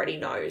he already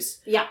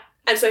knows. Yeah.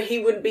 And so he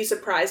wouldn't be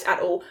surprised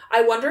at all.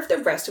 I wonder if the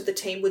rest of the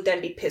team would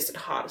then be pissed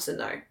at Hardison,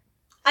 though.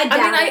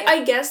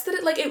 I guess that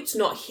it's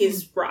not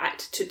his right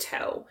to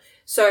tell.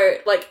 So,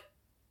 like,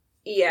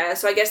 yeah,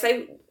 so I guess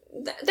they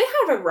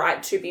have a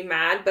right to be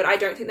mad, but I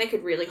don't think they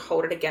could really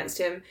hold it against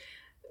him.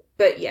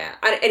 But yeah,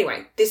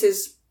 anyway, this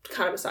is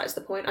kind of besides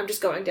the point. I'm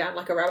just going down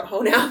like a rabbit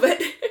hole now, but...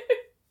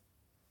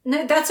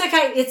 No, that's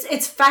okay.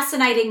 It's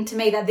fascinating to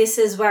me that this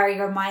is where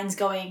your mind's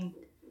going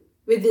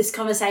with this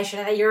conversation,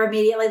 and that you're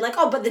immediately like,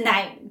 oh, but the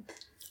name.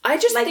 I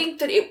just think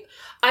that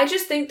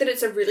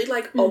it's a really,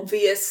 like,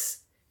 obvious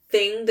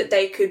thing that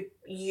they could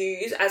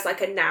use as,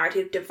 like, a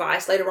narrative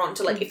device later on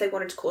to, like, if they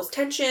wanted to cause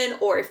tension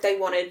or if they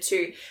wanted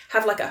to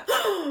have, like, a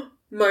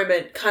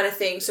moment kind of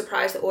thing,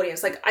 surprise the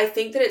audience. Like, I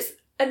think that it's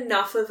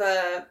enough of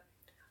a...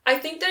 I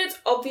think that it's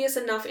obvious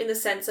enough in the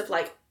sense of,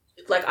 like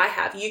I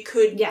have. You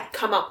could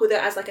come up with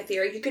it as, like, a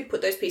theory. You could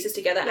put those pieces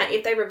together, and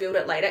if they revealed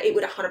it later, it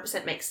would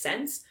 100% make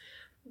sense.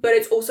 But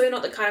it's also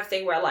not the kind of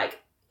thing where, like,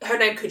 her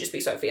name could just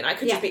be Sophie, and I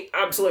could just be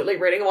absolutely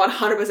reading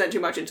 100% too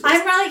much into this.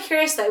 I'm really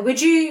curious, though.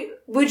 Would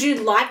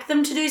you like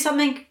them to do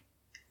something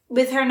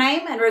with her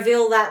name and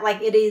reveal that,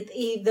 like, it is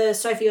either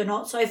Sophie or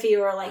not Sophie,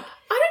 or, like...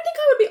 I don't think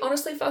I would be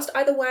honestly fussed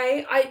either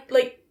way.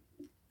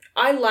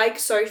 I like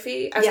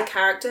Sophie as a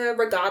character,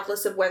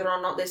 regardless of whether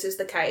or not this is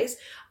the case,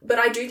 but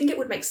I do think it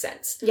would make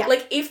sense. Yeah.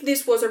 Like, if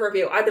this was a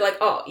reveal, I'd be like,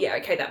 oh, yeah,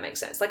 okay, that makes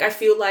sense. Like, I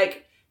feel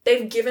like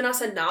they've given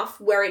us enough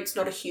where it's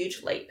not a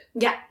huge leap.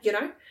 Yeah. You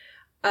know?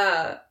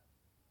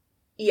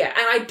 Yeah,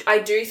 and I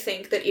do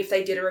think that if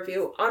they did a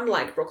reveal,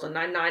 unlike Brooklyn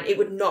Nine-Nine, it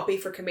would not be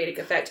for comedic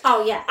effect.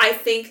 Oh, yeah. I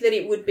think that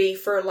it would be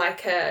for,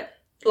 like a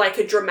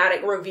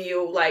dramatic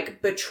reveal,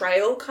 like,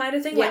 betrayal kind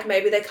of thing. Yeah. Like,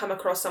 maybe they come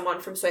across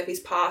someone from Sophie's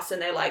past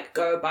and they, like,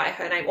 go by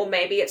her name. Or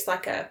maybe it's,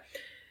 like,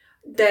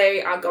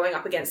 they are going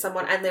up against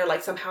someone and they're,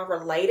 like, somehow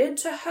related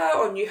to her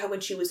or knew her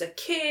when she was a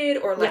kid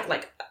or,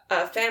 like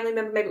a family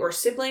member maybe, or a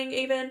sibling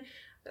even.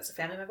 That's a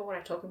family member, what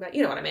I'm talking about.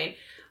 You know what I mean?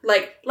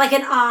 Like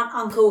an aunt,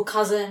 uncle,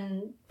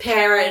 cousin,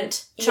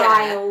 parent,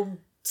 child,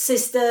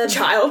 sister.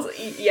 Child,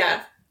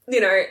 yeah.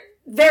 You know.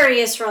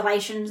 Various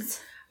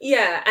relations.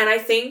 Yeah, and I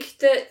think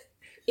that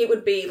it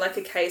would be like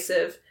a case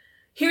of,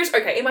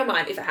 in my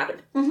mind, if it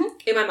happened. Mm-hmm.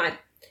 In my mind,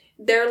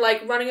 they're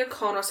like running a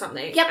con or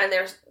something. Yep. And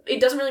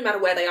it doesn't really matter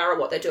where they are or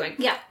what they're doing.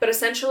 Yeah. But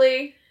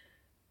essentially,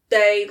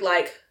 they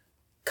like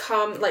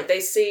come, like they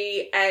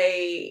see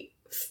a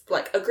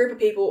group of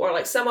people or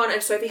like someone,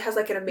 and Sophie has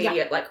like an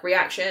immediate like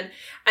reaction,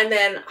 and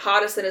then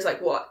Hardison is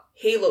like, what?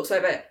 He looks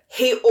over,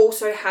 he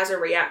also has a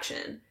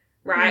reaction,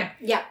 right?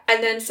 Yeah.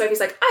 And then Sophie's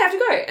like, I have to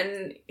go,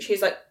 and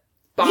she's like,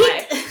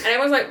 bye. And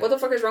everyone's like, what the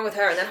fuck is wrong with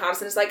her? And then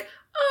Hardison is like,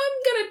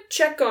 I'm gonna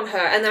check on her,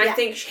 and then I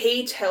think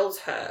he tells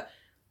her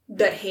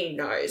that he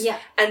knows. Yeah.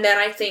 And then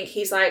I think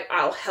he's like,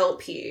 I'll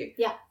help you.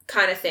 Yeah.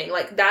 Kind of thing.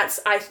 Like,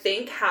 that's, I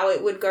think, how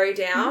it would go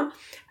down. Mm-hmm.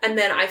 And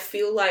then I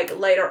feel like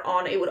later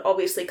on it would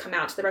obviously come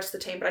out to the rest of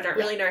the team, but I don't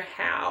really know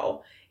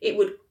how it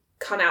would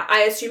come out.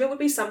 I assume it would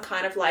be some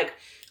kind of, like,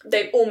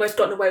 they've almost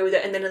gotten away with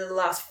it, and then in the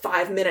last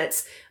 5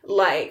 minutes,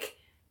 like,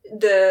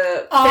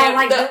 the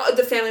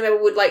family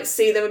member would, like,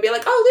 see them and be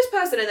like, oh,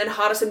 this person, and then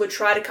Hardison would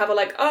try to cover,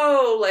 like,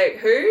 oh, like,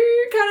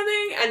 who? Kind of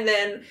thing. And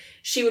then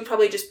she would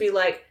probably just be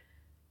like,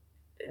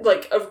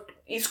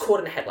 he's caught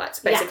in the headlights,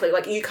 basically. Yeah.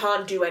 Like, you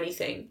can't do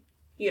anything.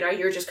 You know,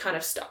 you're just kind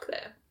of stuck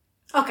there.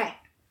 Okay.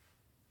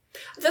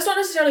 That's not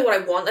necessarily what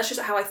I want. That's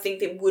just how I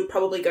think it would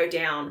probably go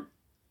down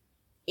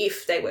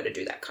if they were to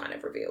do that kind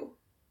of reveal.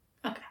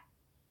 Okay.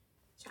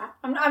 Sorry.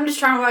 I'm just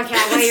trying to work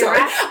out where you're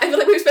at. I feel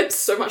like we've spent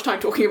so much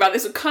time talking about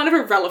this. It's kind of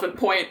a relevant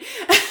point.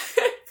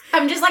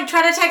 I'm just, like,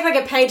 trying to take, like,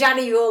 a page out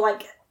of your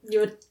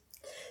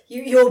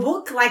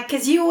book, like,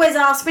 because you always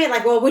ask me,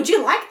 like, well, would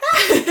you like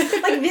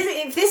that? Like,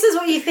 if this is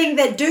what you think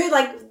they do,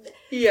 like...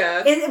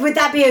 Yeah. Would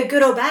that be a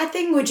good or bad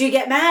thing? Would you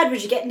get mad?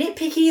 Would you get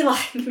nitpicky?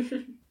 Like,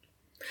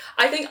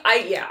 I think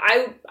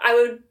I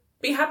would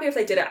be happy if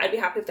they did it. I'd be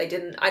happy if they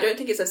didn't. I don't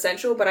think it's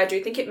essential, but I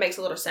do think it makes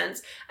a lot of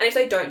sense. And if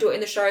they don't do it in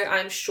the show,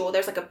 I'm sure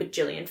there's like a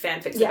bajillion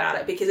fanfics about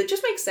it because it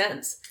just makes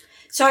sense.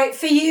 So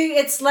for you,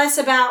 it's less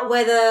about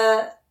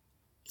whether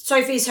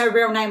Sophie's her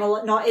real name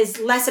or not. Is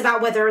less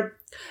about whether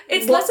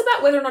less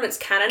about whether or not it's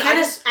canon,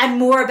 and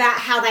more about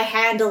how they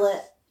handle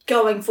it.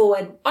 Going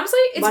forward. Honestly,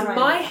 it's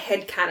my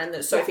headcanon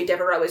that Sophie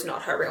Devereaux is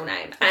not her real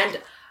name. And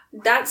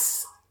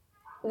that's...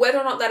 Whether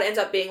or not that ends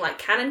up being, like,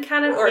 canon,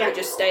 or if it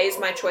just stays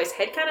my choice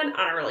headcanon,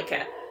 I don't really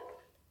care.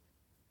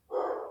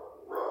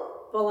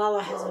 Well, Arlo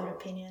has an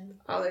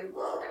opinion.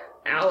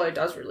 Arlo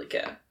does really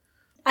care.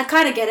 I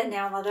kind of get it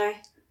now, Arlo.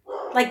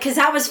 Like, because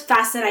that was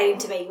fascinating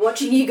to me,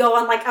 watching you go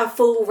on, like, a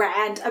full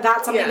rant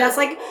about something that's,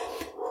 like...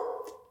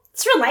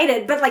 It's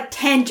related, but, like,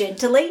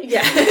 tangentially.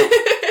 Yeah.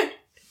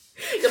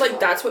 You're like,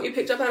 that's what you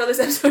picked up out of this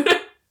episode?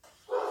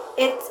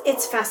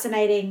 It's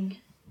fascinating,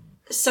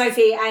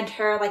 Sophie and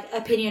her, like,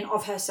 opinion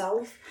of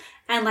herself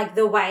and, like,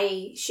 the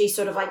way she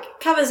sort of, like,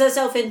 covers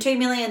herself in 2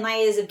 million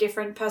layers of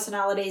different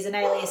personalities and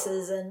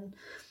aliases and...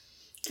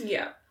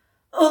 Yeah.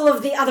 All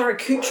of the other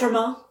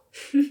accoutrement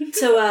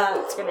That's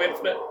one way to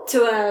put it.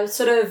 To,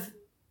 sort of,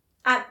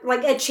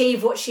 like,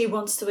 achieve what she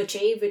wants to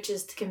achieve, which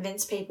is to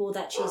convince people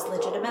that she's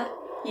legitimate.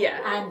 Yeah.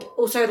 And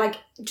also, like,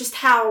 just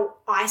how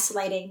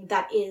isolating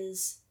that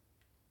is...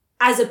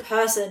 as a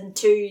person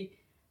to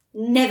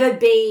never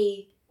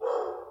be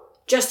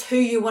just who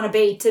you want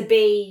to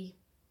be.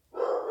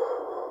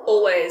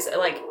 Always,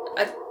 like,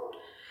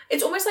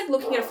 it's almost like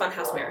looking at a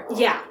funhouse mirror.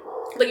 Yeah.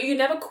 Like, you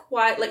never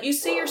quite, like, you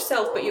see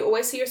yourself, but you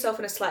always see yourself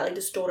in a slightly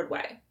distorted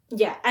way.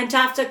 Yeah, and to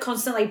have to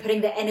constantly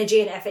putting the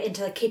energy and effort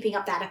into like, keeping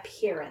up that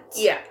appearance.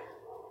 Yeah.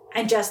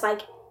 And just,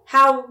 like,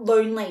 how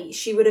lonely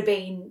she would have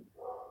been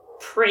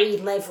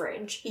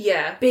pre-leverage.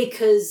 Yeah.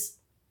 Because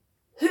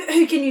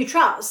who can you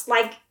trust?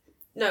 Like...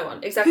 No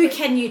one, exactly. Who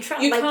can you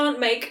trust? You can't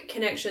make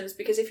connections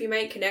because if you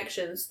make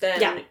connections,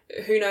 then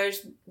who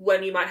knows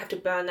when you might have to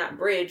burn that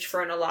bridge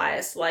for an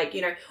Elias, like,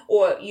 you know,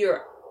 or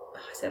you're...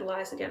 I said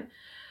Elias again.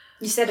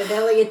 You said it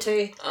earlier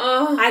too.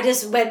 Oh. I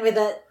just went with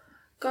it.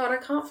 God, I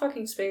can't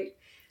fucking speak.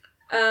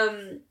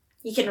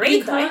 You can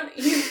read though.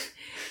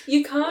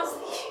 You can't...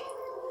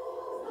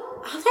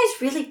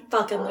 Arlo's really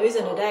fucking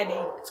losing it, ain't he?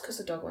 It's because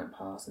the dog went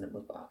past and it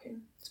was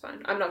barking. It's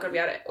fine. I'm not going to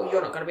be able to, or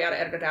you're not going to be able to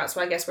edit it out,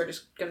 so I guess we're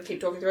just going to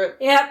keep talking through it.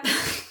 Yep.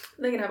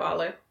 They can have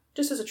Arlo.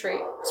 Just as a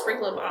treat.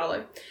 Sprinkle of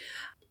Arlo.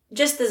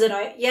 Just as a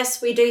note,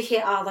 yes, we do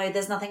hear Arlo.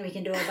 There's nothing we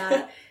can do about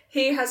it.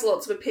 He has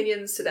lots of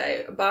opinions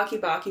today. A barky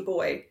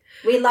boy.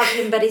 We love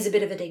him, but he's a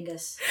bit of a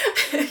dingus.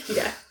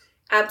 Yeah.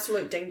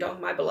 Absolute ding-dong,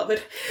 my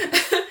beloved.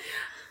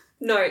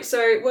 No,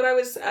 so what I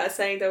was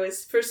saying, though,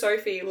 is for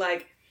Sophie,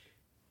 like,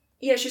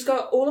 yeah, she's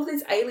got all of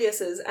these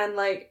aliases and,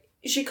 like,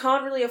 she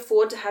can't really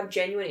afford to have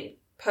genuine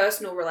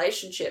personal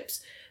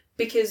relationships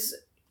because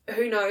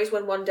who knows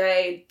when one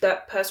day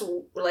that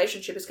personal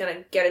relationship is going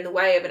to get in the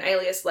way of an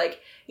alias.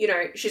 Like, you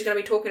know, she's going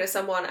to be talking to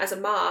someone as a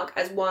mark,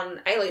 as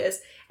one alias,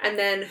 and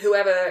then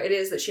whoever it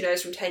is that she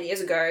knows from 10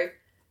 years ago,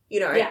 you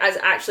know, as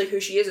actually who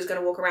she is going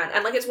to walk around.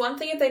 And, like, it's one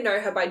thing if they know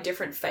her by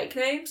different fake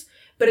names,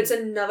 but it's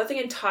another thing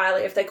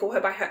entirely if they call her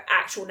by her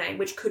actual name,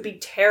 which could be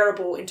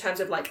terrible in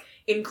terms of, like,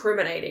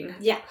 incriminating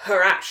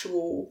her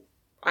actual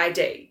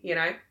ID, you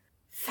know?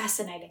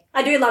 Fascinating.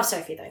 I do love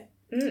Sophie,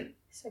 though. Mm.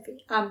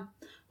 Sophie.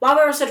 While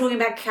we're also talking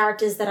about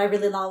characters that I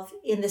really love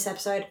in this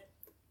episode,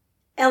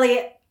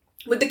 Elliot.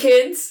 With the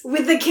kids?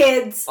 With the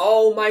kids.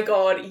 Oh my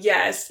god,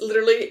 yes.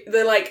 Literally,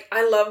 they're like,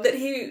 I love that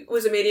he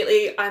was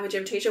immediately, I'm a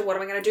gym teacher, what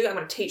am I going to do? I'm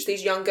going to teach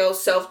these young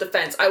girls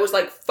self-defense. I was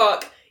like,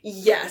 fuck,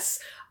 yes.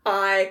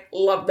 I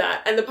love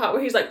that. And the part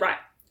where he's like, right,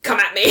 come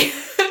at me. And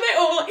they're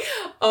all like,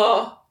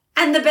 oh.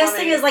 And the best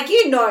thing is, like,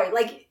 you know,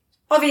 like,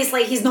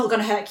 obviously he's not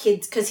going to hurt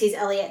kids because he's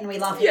Elliot and we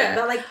love him. Yeah.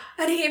 But, like...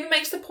 And he even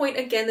makes the point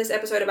again this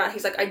episode about,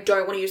 he's like, I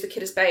don't want to use the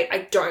kid as bait. I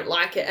don't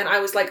like it. And I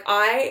was like,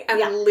 I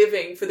am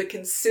living for the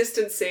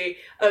consistency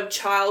of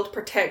child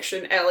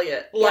protection,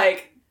 Elliot.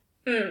 Like,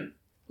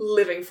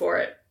 living for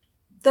it.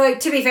 Though,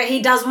 to be fair,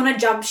 he does want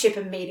to jump ship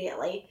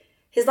immediately.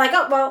 He's like,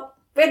 oh, well,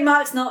 Red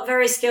Mark's not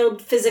very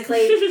skilled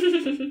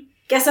physically.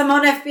 Guess I'm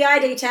on FBI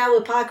detail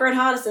with Parker and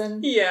Hardison.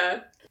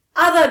 Yeah.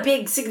 Other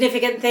big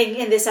significant thing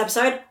in this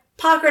episode,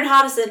 Parker and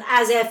Hardison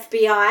as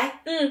FBI.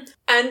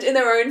 And in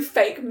their own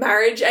fake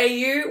marriage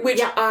AU, which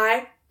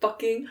I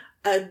fucking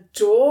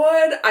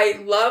adored.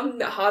 I love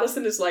that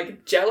Hardison is,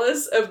 like,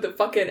 jealous of the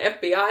fucking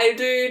FBI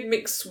dude,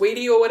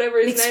 McSweetie or whatever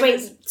his name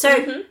is.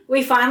 So,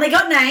 we finally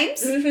got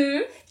names.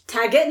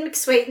 Taggart and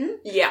McSweeten.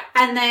 Yeah.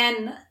 And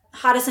then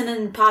Hardison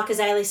and Parker's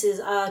aliases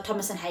are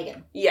Thomas and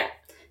Hagen. Yeah.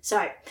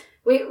 So,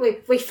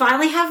 we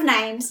finally have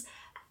names.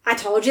 I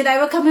told you they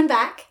were coming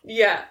back.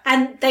 Yeah.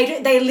 And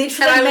they literally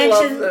and I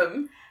mentioned... love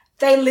them.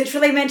 They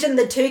literally mentioned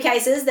the two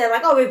cases. They're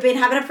like, oh, we've been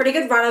having a pretty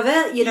good run of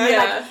it. You know,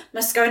 like,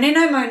 Moscone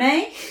no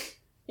Mone.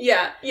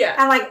 Yeah, yeah.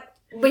 And, like,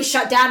 we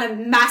shut down a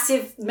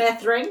massive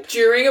meth ring.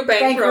 During a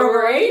bank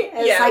robbery.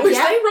 Yeah, like, which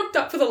they rocked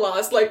up for the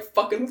last, like,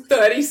 fucking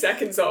 30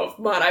 seconds of,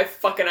 might I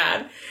fucking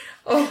add.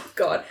 Oh,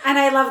 God. And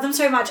I love them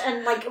so much.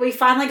 And, like, we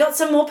finally got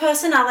some more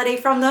personality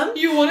from them.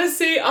 You want to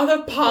see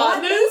other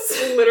partners?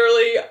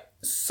 Literally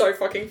so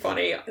fucking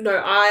funny.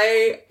 No,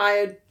 I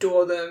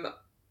adore them.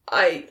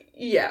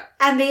 Yeah.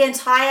 And the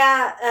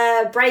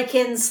entire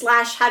break-in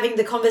 / having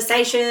the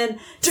conversation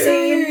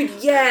scene.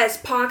 Dude, yes.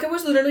 Parker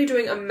was literally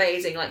doing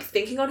amazing. Like,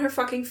 thinking on her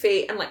fucking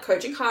feet and, like,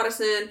 coaching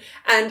Hardison.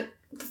 And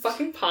the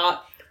fucking part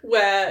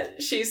where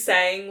she's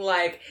saying,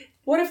 like,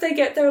 what if they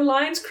get their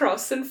lines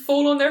crossed and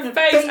fall on their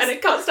face? And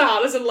it cuts to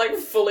Hardison, like,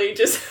 fully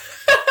just...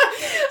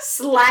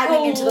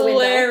 slamming into the window.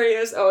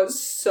 Hilarious. Oh, it's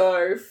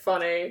so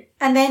funny.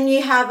 And then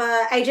you have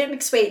Agent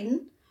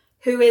McSweeten,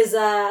 who is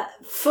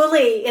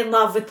fully in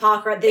love with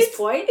Parker at this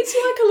point. It's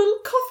like a little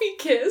coffee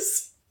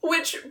kiss,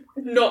 which,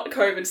 not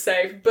COVID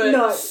safe,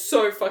 but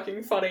so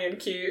fucking funny and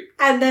cute.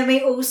 And then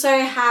we also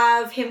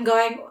have him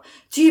going,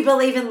 do you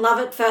believe in love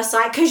at first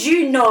sight? Because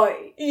you know.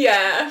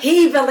 Yeah.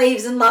 He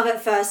believes in love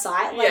at first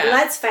sight. Like,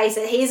 let's face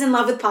it, he's in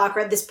love with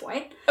Parker at this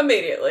point.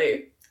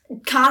 Immediately.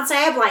 Can't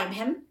say I blame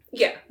him.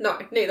 Yeah, no,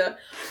 neither.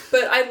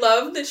 But I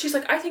love that she's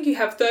like, I think you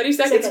have 30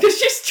 seconds because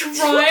she's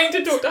trying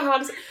to talk to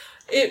Hardison.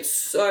 It's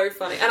so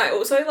funny. And I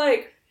also,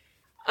 like,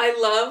 I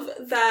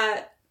love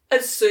that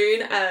as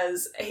soon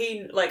as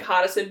he, like,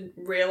 Hardison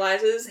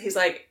realizes, he's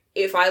like,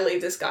 if I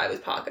leave this guy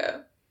with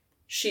Parker,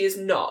 she is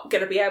not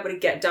going to be able to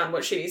get done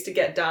what she needs to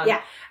get done.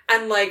 Yeah.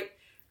 And, like,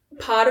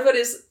 part of it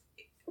is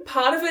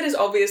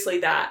obviously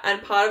that.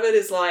 And part of it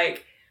is,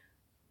 like,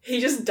 he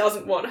just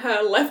doesn't want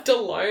her left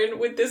alone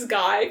with this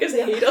guy because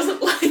he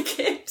doesn't like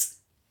it.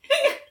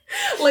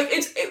 Like,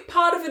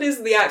 part of it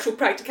is the actual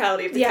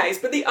practicality of the case,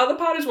 but the other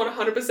part is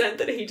 100%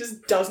 that he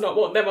just does not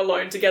want them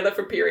alone together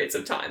for periods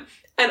of time.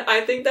 And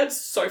I think that's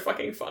so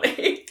fucking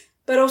funny.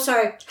 But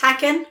also,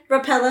 hacking,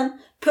 repelling,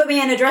 put me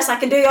in a dress, I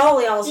can do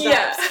all y'all's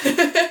jobs.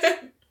 Yeah.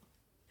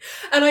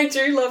 And I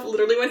do love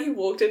literally when he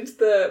walked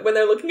into when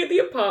they're looking at the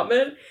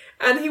apartment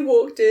and he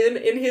walked in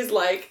his,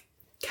 like,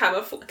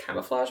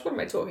 camouflage? What am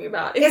I talking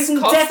about? It's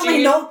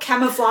definitely not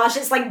camouflage.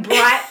 It's, like,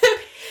 bright.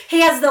 He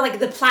has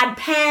the plaid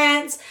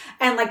pants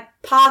and, like,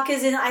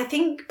 I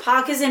think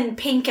Parker's in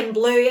pink and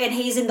blue and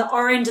he's in the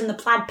orange and the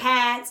plaid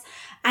pants.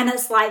 And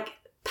it's, like,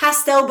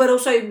 pastel but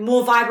also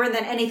more vibrant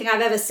than anything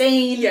I've ever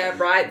seen. Yeah,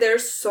 right. They're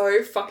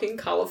so fucking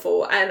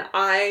colourful. And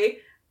I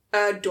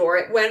adore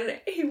it. When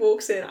he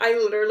walks in, I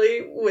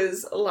literally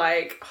was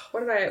like,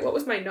 what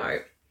was my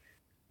note?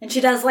 And she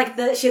does like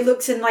she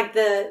looks in like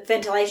the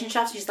ventilation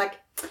shaft and she's like,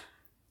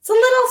 it's a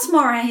little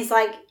small. And he's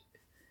like,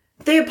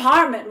 the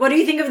apartment. What do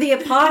you think of the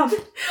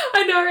apartment?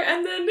 I know.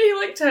 And then he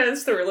like turns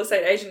to the real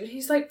estate agent and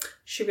he's like,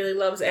 she really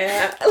loves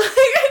air. Like,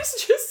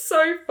 it's just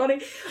so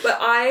funny. But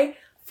I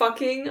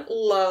fucking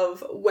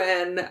love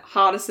when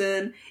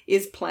Hardison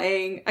is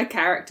playing a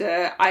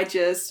character. I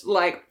just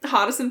like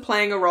Hardison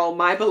playing a role,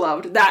 my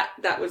beloved.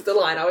 That was the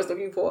line I was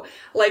looking for.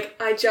 Like,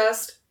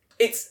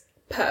 it's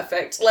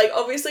perfect. Like,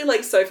 obviously,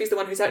 like, Sophie's the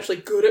one who's actually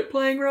good at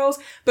playing roles,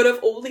 but of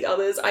all the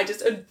others, I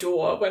just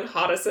adore when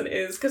Hardison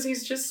is, because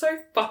he's just so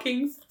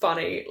fucking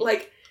funny.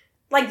 Like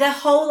the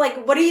whole,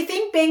 like, what do you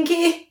think,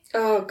 Binky?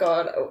 Oh,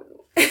 God.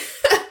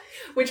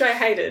 Which I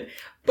hated.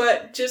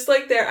 But just,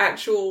 like, their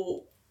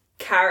actual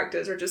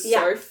characters are just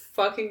so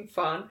fucking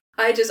fun.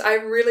 I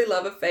really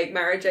love a fake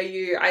marriage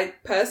AU. I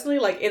personally,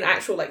 like, in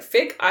actual, like,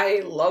 fic,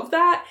 I love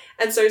that.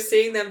 And so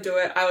seeing them do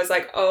it, I was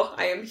like, oh,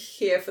 I am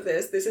here for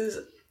this. This is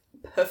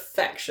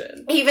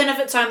perfection. Even if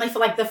it's only for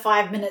like the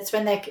 5 minutes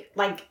when they're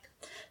like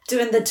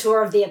doing the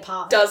tour of the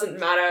apartment. Doesn't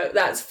matter.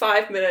 That's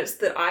 5 minutes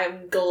that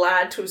I'm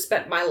glad to have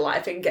spent my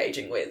life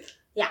engaging with.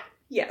 Yeah.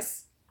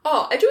 Yes.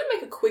 Oh, I do want to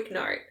make a quick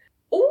note.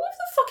 All of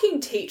the fucking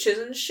teachers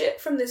and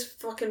shit from this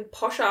fucking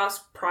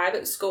posh-ass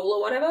private school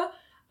or whatever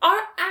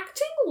are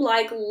acting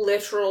like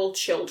literal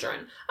children.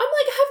 I'm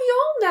like, have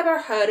y'all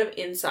never heard of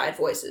inside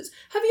voices?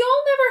 Have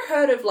y'all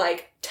never heard of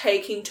like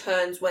taking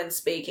turns when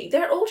speaking?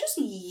 They're all just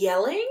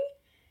yelling.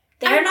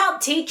 They're not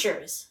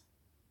teachers.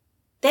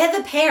 They're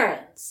the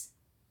parents.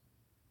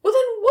 Well,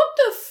 then what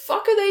the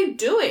fuck are they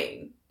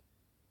doing?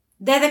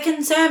 They're the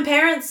Concerned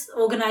Parents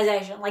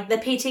organisation, like the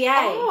PTA.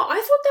 Oh, I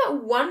thought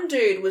that one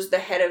dude was the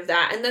head of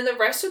that, and then the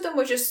rest of them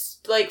were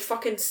just, like,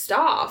 fucking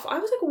staff. I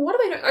was like, what are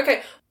they doing?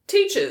 Okay,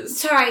 teachers.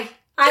 Sorry,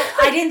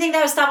 I didn't think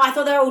they were staff. I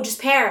thought they were all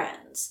just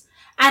parents.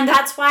 And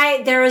that's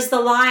why there is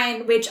the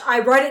line, which I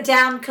wrote it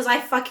down because I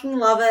fucking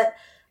love it,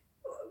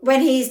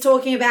 when he's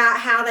talking about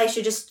how they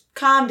should just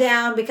calm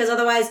down because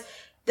otherwise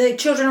the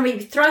children will be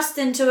thrust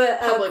into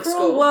a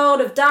cruel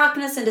world of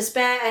darkness and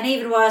despair and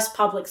even worse,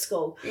 public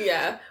school.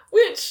 Yeah,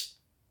 which...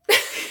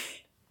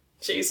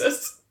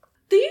 Jesus.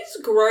 These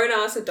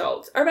grown-ass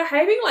adults are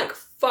behaving like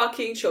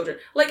fucking children.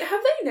 Like,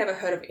 have they never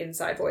heard of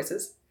inside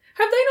voices?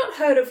 Have they not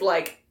heard of,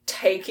 like,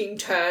 taking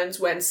turns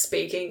when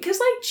speaking? Because,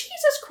 like,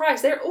 Jesus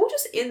Christ, they're all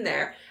just in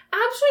there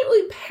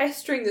absolutely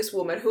pestering this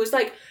woman who is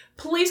like,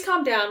 please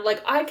calm down,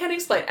 like, I can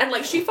explain. And,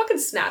 like, she fucking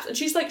snaps and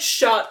she's like,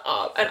 shut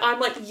up. And I'm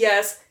like,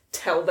 yes,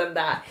 tell them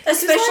that.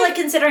 Especially like,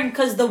 considering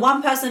because the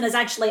one person is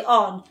actually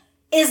on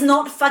is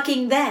not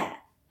fucking there.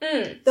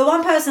 Mm. The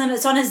one person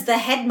that's on is the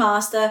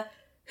headmaster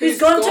who's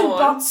gone to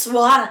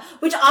Botswana,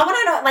 which I want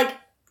to know, like,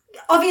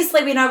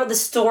 obviously we know what the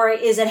story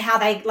is and how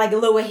they, like,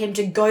 lure him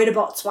to go to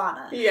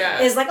Botswana.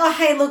 Yeah. It's like, oh,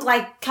 hey, look,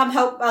 like, come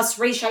help us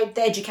reshape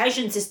the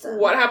education system.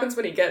 What happens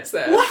when he gets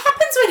there? What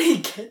happens when he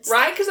gets there?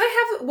 Right, because they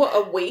have, what,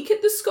 a week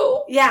at the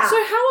school? Yeah. So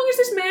how long is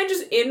this man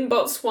just in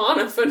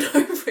Botswana for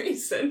no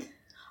reason?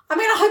 I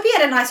mean, I hope he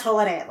had a nice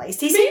holiday at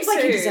least. He seems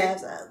like he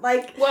deserves it.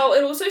 Like, well,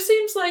 it also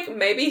seems like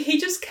maybe he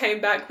just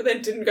came back but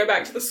then didn't go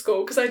back to the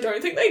school because I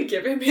don't think they'd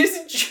give him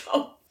his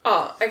job.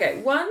 Oh,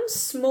 okay. One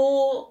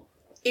small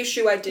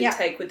issue I did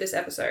take with this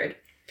episode,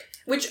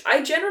 which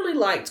I generally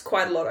liked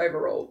quite a lot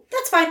overall.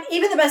 That's fine.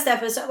 Even the best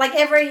episode, like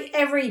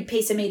every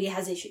piece of media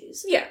has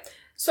issues. Yeah.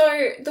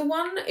 So the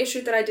one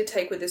issue that I did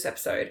take with this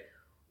episode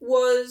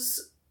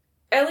was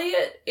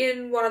Elliot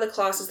in one of the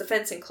classes, the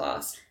fencing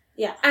class.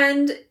 Yeah.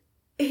 And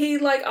he,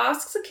 like,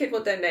 asks a kid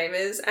what their name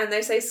is, and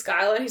they say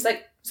Skylar, and he's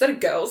like, is that a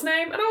girl's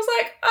name? And I was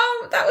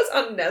like, that was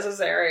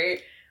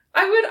unnecessary.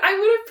 I would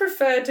have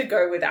preferred to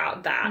go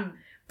without that. Mm.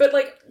 But,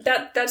 like,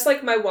 that's,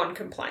 like, my one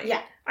complaint,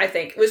 I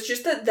think, was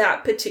just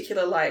that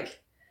particular,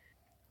 like,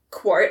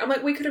 quote. I'm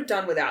like, we could have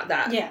done without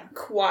that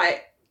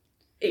quite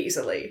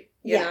easily,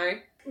 you know?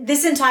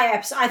 This entire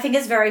episode, I think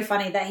it's very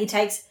funny that he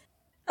takes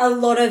a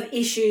lot of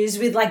issues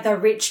with, like, the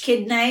rich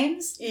kid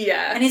names.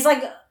 Yeah. And he's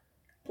like...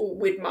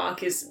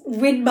 Widmark is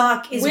weird.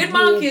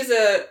 Is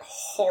a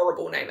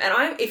horrible name.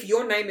 And if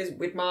your name is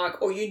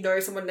Widmark, or you know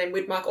someone named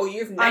Widmark, or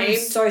you've named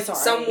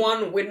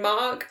someone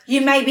Widmark, you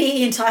may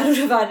be entitled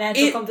to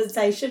financial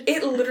compensation.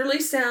 It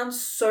literally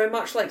sounds so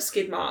much like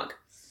Skidmark.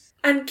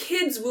 And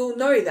kids will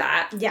know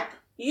that. Yeah.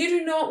 You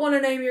do not want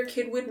to name your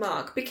kid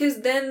Widmark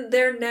because then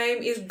their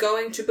name is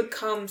going to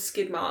become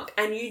Skidmark.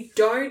 And you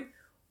don't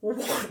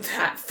want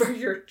that for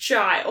your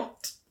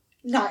child.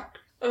 No.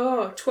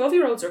 Oh,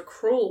 12-year-olds are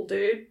cruel,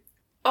 dude.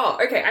 Oh,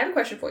 okay, I have a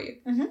question for you.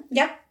 Mm-hmm.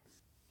 Yep.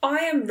 I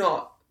am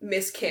not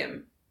Miss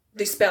Kim,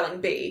 the spelling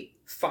bee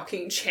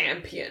fucking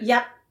champion.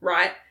 Yep.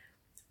 Right?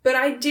 But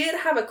I did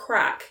have a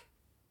crack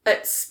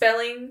at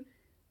spelling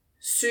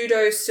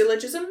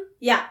pseudo-syllogism.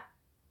 Yeah.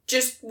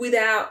 Just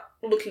without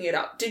looking it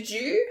up. Did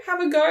you have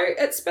a go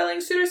at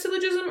spelling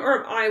pseudo-syllogism,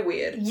 or am I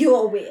weird?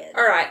 You're weird.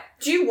 All right.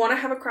 Do you want to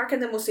have a crack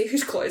and then we'll see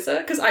who's closer?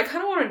 Because I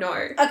kind of want to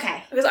know.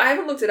 Okay. Because I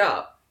haven't looked it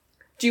up.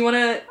 Do you want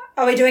to...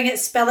 Are we doing it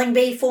spelling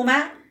bee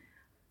format?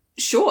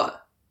 Sure.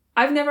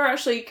 I've never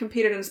actually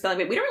competed in a spelling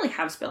bee. We don't really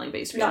have spelling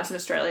bees, to be honest, in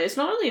Australia. It's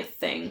not really a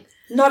thing.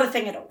 Not a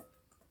thing at all.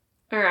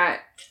 All right.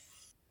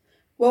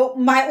 Well,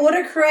 my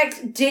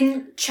autocorrect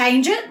didn't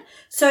change it,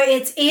 so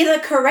it's either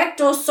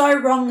correct or so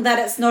wrong that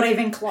it's not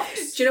even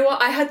close. Do you know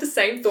what? I had the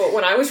same thought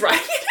when I was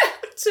writing it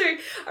out too.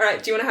 All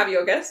right, do you want to have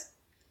your guess?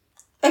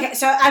 Okay,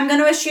 so I'm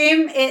going to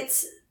assume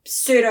it's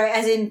pseudo,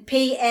 as in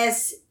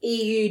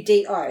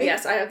P-S-E-U-D-O.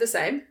 Yes, I have the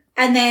same.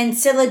 And then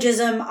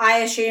syllogism, I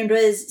assumed,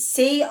 was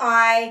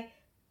C-I-L-I-G-I-S-M.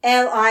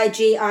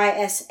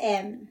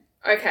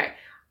 Okay.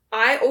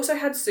 I also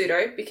had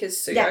pseudo,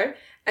 because pseudo. Yeah.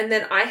 And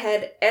then I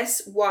had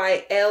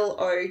S-Y-L-O-G-I-S-M.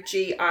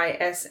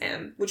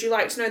 Would you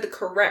like to know the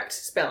correct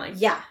spelling?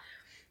 Yeah.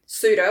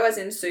 Pseudo, as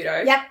in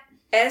pseudo. Yep.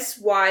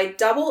 S-Y-L-L-O-G-I-S-M.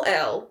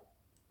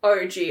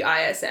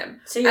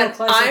 So you're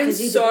closer. I'm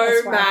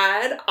so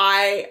mad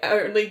I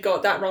only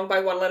got that wrong by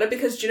one letter,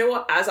 because do you know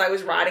what? As I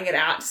was writing it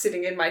out,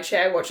 sitting in my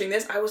chair watching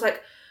this, I was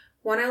like,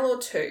 1 L or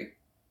 2?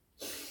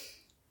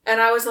 And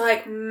I was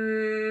like,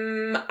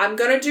 I'm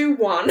going to do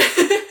 1.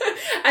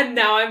 And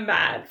now I'm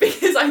mad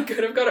because I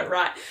could have got it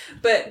right.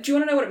 But do you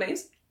want to know what it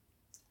means?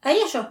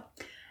 Yeah, sure.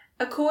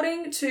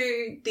 According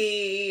to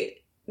the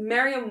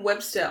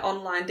Merriam-Webster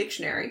online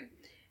dictionary,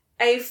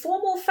 a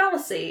formal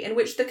fallacy in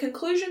which the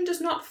conclusion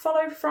does not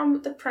follow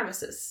from the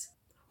premises.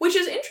 Which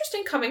is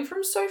interesting coming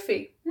from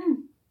Sophie.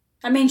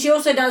 I mean, she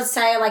also does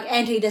say, like,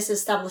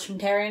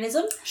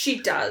 anti-disestablishmentarianism. She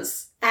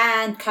does.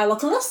 And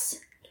colloquialist.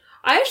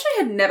 I actually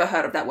had never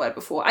heard of that word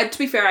before. To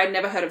be fair, I'd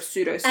never heard of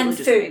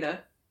pseudo-syllogism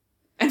either.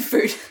 And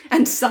food.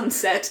 And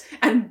sunset.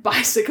 And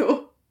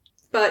bicycle.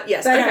 But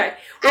yes, okay.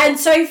 And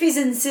Sophie's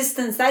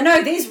insistence that,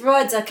 no, these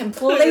words are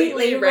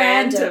completely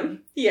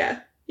random.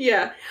 Yeah.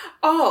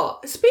 Oh,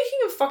 speaking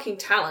of fucking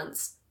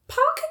talents,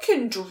 Parker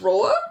can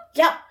draw.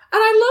 Yep.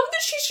 And I love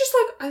that she's just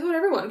like, I thought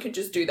everyone could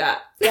just do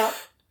that. Yep.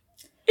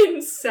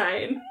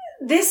 Insane.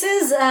 This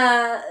is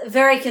a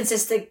very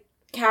consistent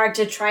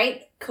character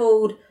trait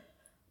called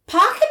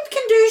Parker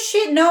can do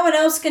shit no one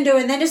else can do,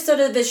 and then just sort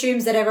of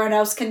assumes that everyone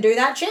else can do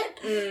that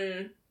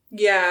shit.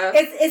 Yeah.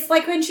 It's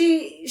like when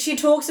she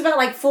talks about,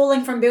 like,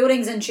 falling from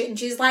buildings and shit, and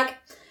she's like,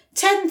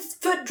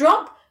 10-foot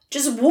drop,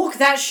 just walk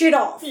that shit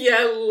off.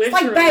 Yeah, literally.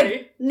 Like,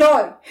 babe,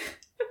 no.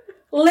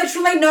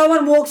 Literally no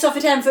one walks off a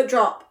 10-foot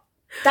drop.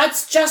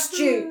 That's just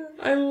you.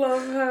 I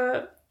love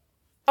her.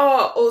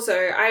 Oh, also,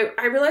 I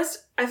realised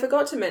I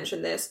forgot to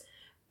mention this,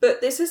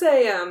 but this is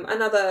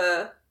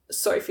another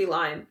Sophie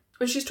line.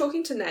 When she's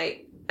talking to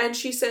Nate, and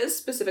she says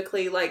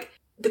specifically, like,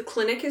 the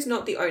clinic is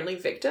not the only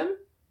victim.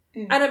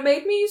 And it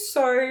made me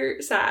so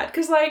sad,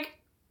 because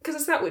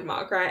it's that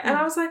Widmark, right? And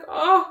I was like,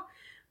 oh,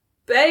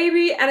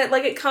 baby. And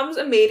it comes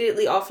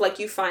immediately off, like,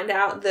 you find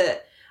out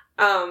that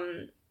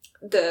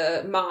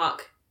the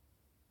Mark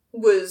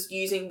was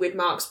using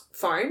Widmark's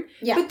phone.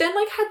 Yeah. But then,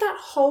 like, had that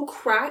whole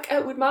crack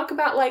at Widmark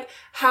about, like,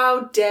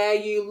 how dare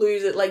you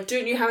lose it? Like,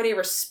 don't you have any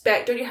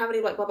respect? Don't you have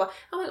any, like, blah, blah.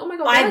 I'm like, oh my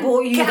God. I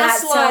bought you that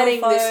cell phone.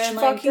 This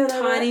like, fucking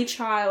tiny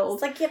child.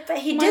 It's like, yeah, but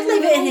he did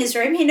leave it in his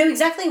room. He knew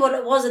exactly what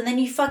it was, and then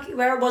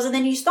where it was, and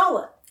then you stole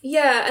it.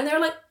 Yeah, and they were,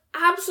 like,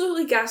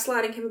 absolutely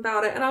gaslighting him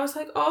about it. And I was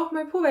like, oh,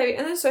 my poor baby.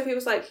 And then Sophie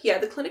was like, yeah,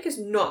 the clinic is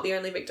not the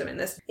only victim in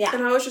this. Yeah.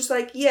 And I was just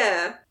like,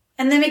 yeah.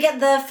 And then we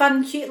get the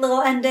fun, cute little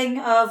ending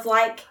of,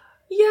 like...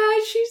 Yeah,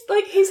 she's,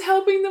 like, he's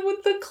helping them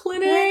with the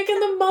clinic,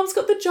 and the mum's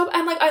got the job.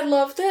 And, like, I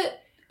loved it.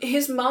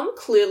 His mum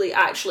clearly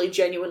actually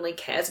genuinely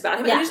cares about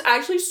him. Yeah. And is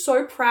actually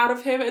so proud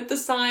of him at the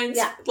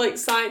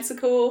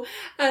sciencicle.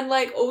 And,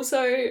 like,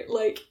 also,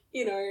 like,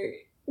 you know,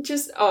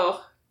 just,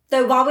 oh...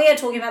 So while we are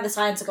talking about the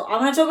sciencicle, I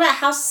want to talk about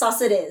how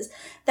sus it is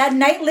that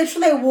Nate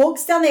literally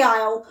walks down the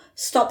aisle,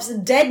 stops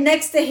dead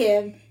next to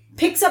him,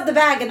 picks up the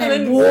bag, and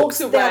then walks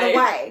the other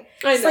way.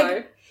 I know.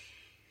 Like,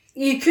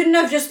 you couldn't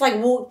have just, like,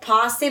 walked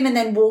past him and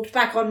then walked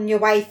back on your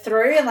way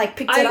through and, like,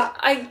 picked it up.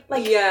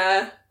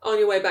 Yeah, on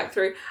your way back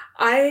through.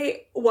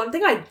 One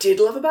thing I did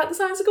love about the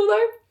sciencicle,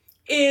 though,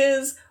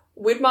 is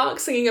Widmark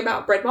singing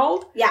about bread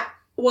mold. Yeah.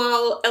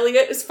 While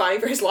Elliot is fighting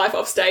for his life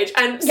off stage,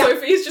 and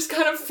Sophie is just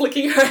kind of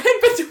flicking her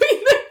head between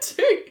the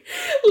two.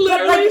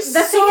 Literally,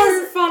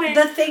 so funny.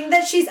 The thing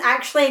that she's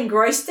actually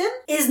engrossed in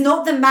is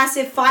not the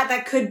massive fight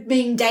that could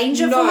mean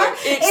danger for her.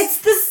 It's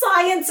the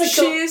sciencicle.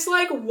 She's,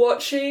 like,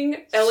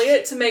 watching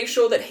Elliot to make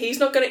sure that he's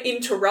not going to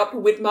interrupt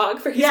Widmark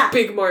for his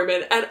big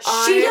moment. And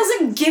she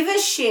doesn't give a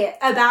shit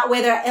about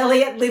whether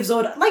Elliot lives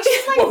or not. Like,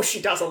 she's like... well,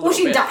 she does a little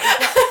bit. Well, she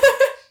does.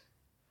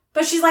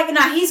 But she's like,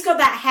 no, he's got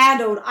that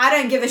handled. I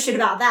don't give a shit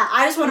about that.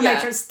 I just want to make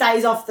sure it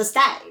stays off the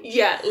stage.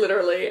 Yeah,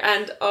 literally.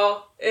 And,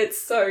 oh,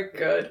 it's so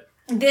good.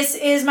 This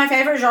is my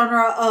favourite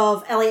genre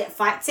of Elliot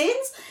fight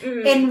scenes,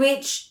 in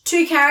which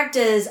two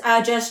characters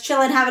are just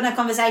chilling, having a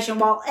conversation,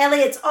 while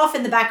Elliot's off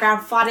in the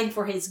background fighting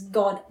for his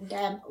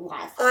goddamn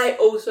life. I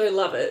also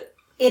love it.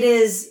 It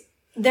is...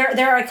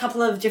 There are a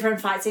couple of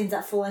different fight scenes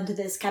that fall into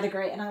this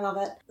category, and I love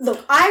it.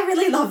 Look, I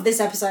really love this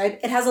episode.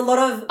 It has a lot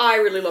of... I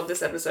really love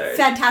this episode.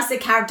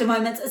 Fantastic character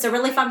moments. It's a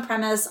really fun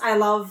premise. I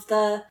love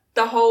the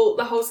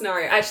whole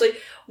scenario. Actually,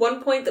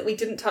 one point that we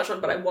didn't touch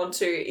on, but I want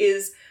to,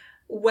 is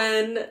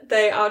when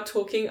they are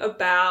talking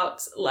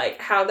about, like,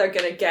 how they're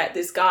going to get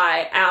this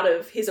guy out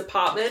of his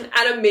apartment,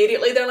 and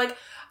immediately they're like,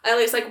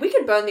 Elliot's like, we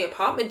could burn the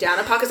apartment down,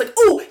 and Parker's like,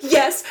 oh,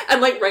 yes,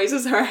 and, like,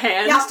 raises her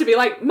hands to be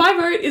like, my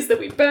vote is that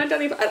we burn down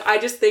the apartment. I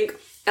just think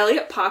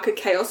Elliot Parker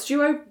chaos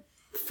duo,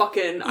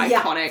 fucking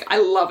iconic.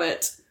 I love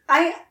it.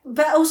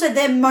 But also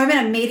their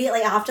moment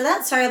immediately after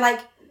that, so,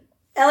 like,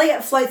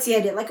 Elliot floats the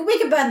idea, like, we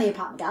could burn the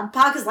apartment down.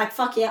 Parker's like,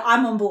 fuck yeah,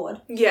 I'm on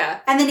board. Yeah.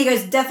 And then he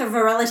goes, death of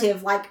a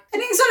relative, like,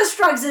 and he sort of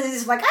shrugs and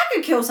is like, I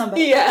could kill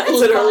somebody. Yeah,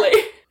 literally.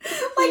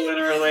 Like,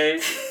 literally.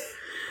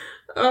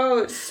 Oh,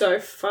 it's so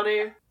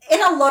funny.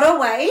 In a lot of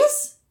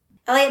ways,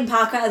 Elliot and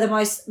Parker are the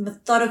most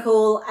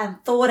methodical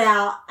and thought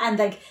out, and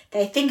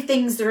they think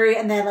things through,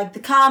 and they're, like, the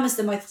calmest,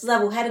 the most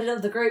level-headed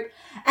of the group.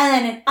 And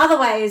then in other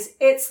ways,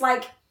 it's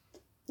like,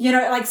 you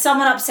know, like,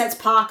 someone upsets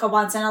Parker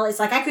once, and Elliot's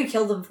like, I could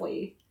kill them for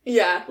you.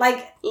 Yeah.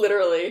 Like,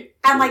 literally.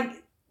 And,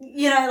 like,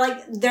 you know,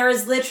 like, there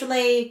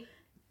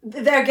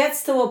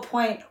gets to a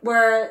point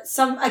where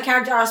a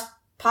character asks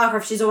Parker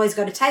if she's always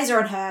got a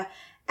taser on her,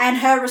 and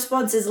her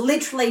response is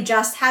literally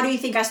just, how do you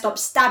think I stopped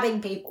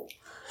stabbing people?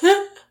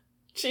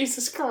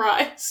 Jesus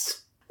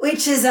Christ.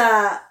 Which is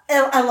a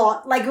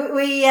lot. Like,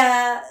 we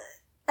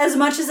as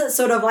much as it's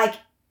sort of like,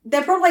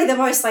 they're probably the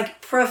most,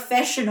 like,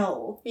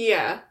 professional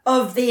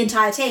of the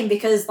entire team,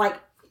 because, like,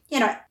 you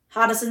know,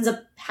 Hardison's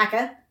a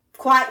hacker,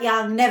 quite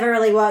young, never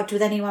really worked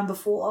with anyone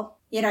before.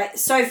 You know,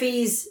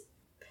 Sophie's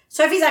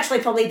actually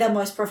probably the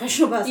most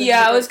professional person.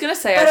 Yeah, I was going to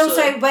say, but actually.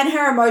 Also, when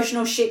her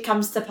emotional shit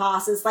comes to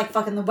pass, it's like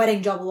fucking the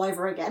wedding job all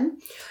over again.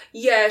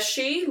 Yeah,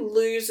 she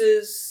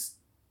loses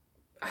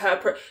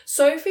her...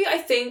 Sophie, I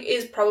think,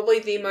 is probably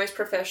the most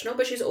professional,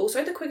 but she's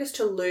also the quickest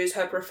to lose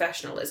her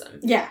professionalism.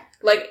 Yeah.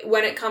 Like,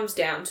 when it comes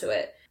down to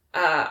it,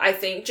 I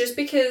think just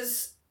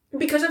because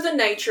of the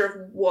nature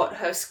of what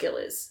her skill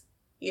is,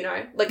 you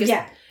know? Like,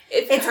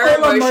 If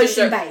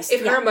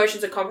her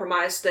emotions are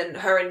compromised, then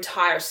her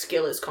entire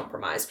skill is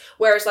compromised.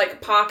 Whereas,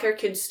 like, Parker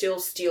can still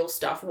steal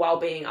stuff while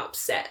being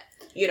upset.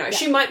 You know,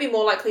 she might be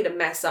more likely to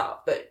mess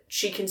up, but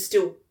she can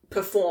still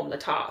perform the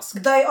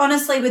task. Though,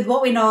 honestly, with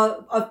what we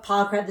know of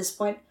Parker at this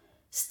point,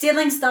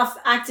 stealing stuff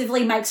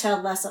actively makes her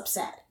less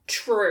upset.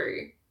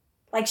 True.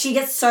 Like, she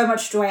gets so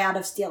much joy out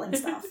of stealing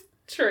stuff.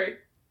 True.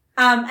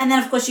 And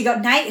then, of course, you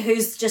got Nate,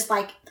 who's just,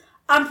 like,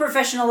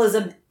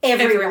 unprofessionalism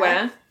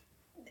everywhere.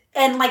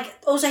 And, like,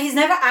 also, he's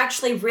never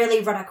actually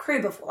really run a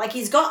crew before. Like,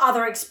 he's got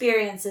other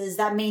experiences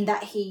that mean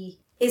that he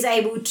is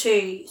able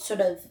to sort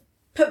of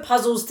put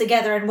puzzles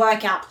together and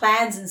work out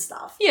plans and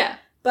stuff. Yeah.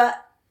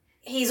 But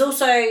he's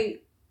also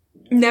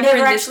never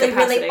actually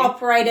really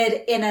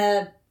operated in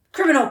a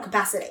criminal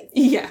capacity.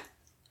 Yeah.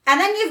 And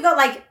then you've got,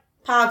 like,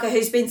 Parker,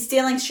 who's been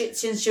stealing shit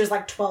since she was,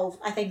 like, 12,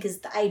 I think is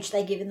the age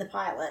they give in the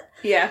pilot.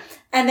 Yeah.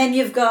 And then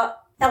you've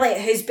got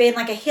Elliot, who's been,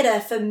 like, a hitter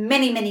for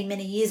many, many,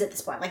 many years at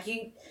this point. Like,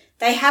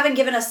 they haven't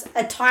given us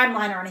a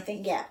timeline or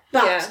anything yet.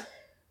 But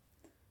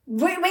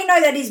we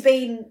know that he's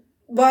been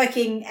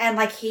working and,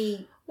 like,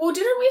 Well,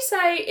 didn't we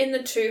say in the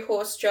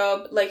 2-horse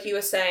job, like you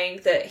were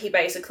saying, that he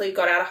basically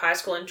got out of high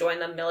school and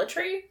joined the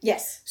military?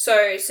 Yes.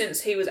 So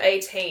since he was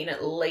 18,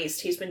 at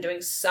least, he's been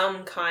doing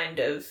some kind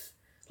of,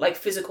 like,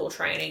 physical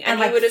training. And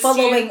like,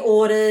 following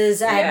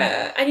orders. And,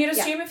 yeah. And you'd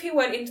assume if he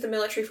went into the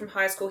military from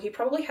high school, he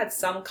probably had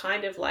some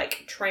kind of,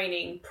 like,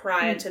 training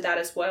prior to that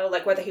as well.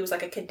 Like, whether he was,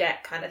 like, a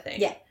cadet kind of thing.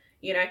 Yeah.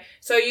 You know?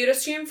 So you'd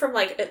assume from,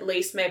 like, at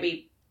least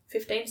maybe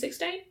 15,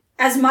 16?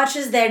 As much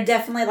as they're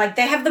definitely, like,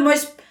 they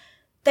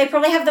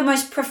probably have the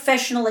most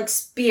professional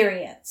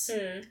experience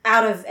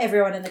out of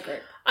everyone in the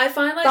group. I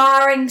find, like...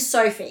 barring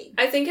Sophie.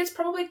 I think it's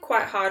probably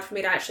quite hard for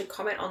me to actually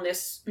comment on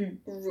this in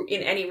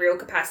any real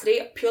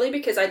capacity, purely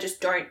because I just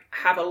don't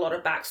have a lot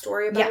of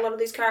backstory about a lot of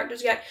these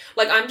characters yet.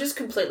 Like, I'm just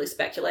completely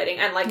speculating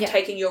and, like,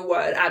 taking your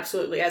word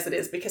absolutely as it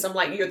is, because I'm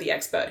like, you're the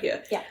expert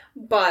here. Yeah.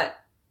 But,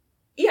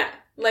 yeah.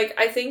 Like,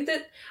 I think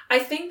that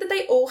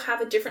they all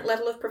have a different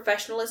level of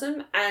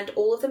professionalism, and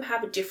all of them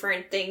have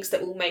different things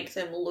that will make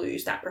them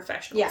lose that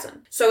professionalism.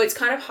 Yeah. So it's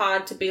kind of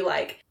hard to be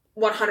like,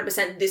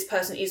 100% this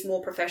person is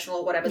more professional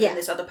or whatever than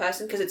this other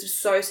person, because it's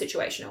so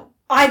situational.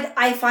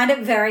 I find it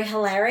very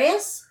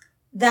hilarious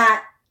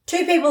that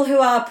two people who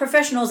are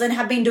professionals and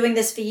have been doing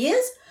this for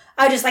years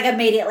are just, like,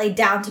 immediately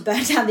down to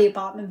burn down the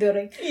apartment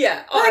building.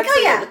 Yeah. Oh, like,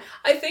 absolutely. Oh, yeah.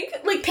 I think,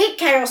 like... peak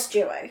chaos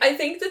duo. I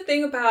think the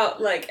thing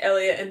about, like,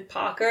 Elliot and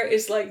Parker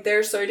is, like,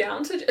 they're so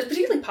down to...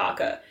 particularly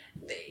Parker.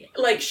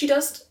 Like, she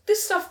does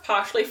this stuff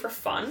partially for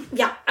fun.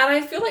 Yeah. And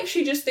I feel like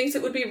she just thinks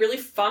it would be really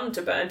fun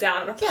to burn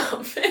down an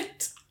apartment.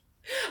 Yeah.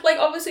 Like,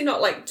 obviously not,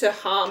 like, to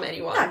harm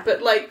anyone,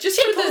 but, like, just...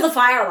 she'd pull the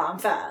fire alarm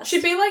first.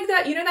 She'd be like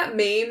that, you know that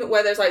meme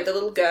where there's, like, the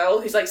little girl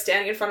who's, like,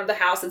 standing in front of the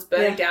house that's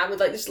burning down with,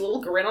 like, this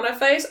little grin on her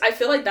face? I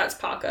feel like that's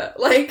Parker.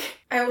 Like...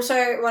 I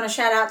also want to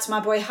shout out to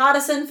my boy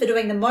Hardison for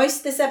doing the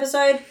most this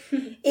episode,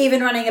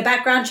 even running a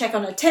background check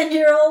on a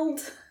 10-year-old.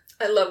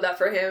 I love that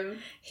for him.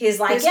 He's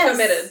like, yes,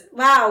 committed.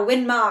 Wow,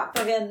 win mark,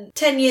 fucking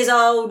 10 years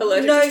old.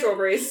 Allergic to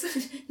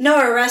strawberries.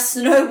 No arrests,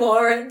 no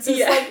warrants.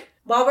 It's like...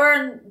 while we're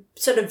on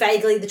sort of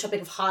vaguely the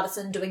topic of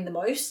Hardison doing the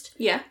most.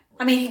 Yeah.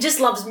 I mean, he just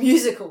loves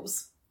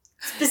musicals.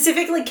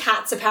 Specifically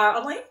cats,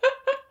 apparently.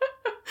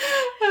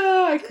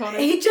 Oh,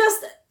 iconic.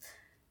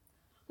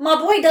 My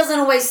boy doesn't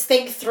always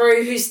think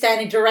through who's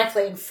standing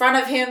directly in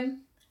front of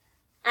him.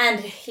 And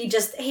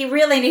he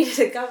really needed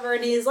a cover,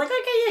 and he's like,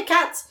 okay, yeah,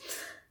 cats.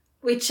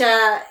 Which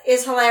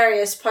is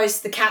hilarious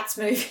post the Cats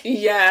movie.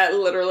 Yeah,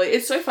 literally.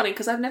 It's so funny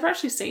because I've never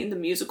actually seen the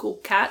musical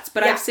Cats,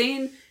 but I've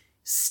seen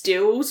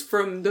stills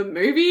from the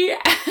movie,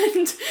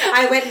 and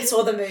I went and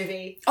saw the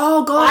movie.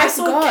 Oh god, I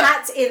saw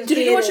Cats in theaters.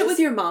 Did you watch it with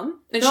your mum?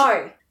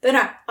 No.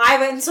 I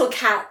went and saw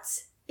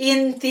Cats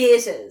in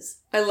theaters.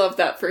 I love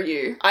that for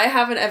you. I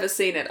haven't ever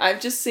seen it. I've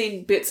just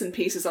seen bits and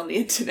pieces on the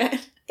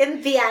internet.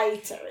 In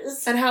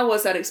theaters. And how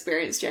was that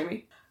experience,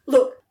 Jamie?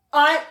 Look,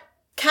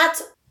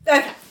 Cats...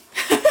 Okay.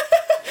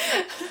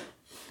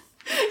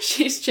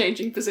 She's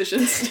changing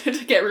positions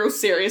to get real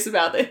serious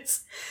about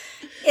this.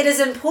 It is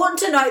important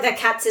to note that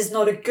Cats is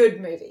not a good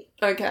movie.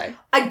 Okay.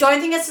 I don't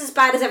think it's as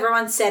bad as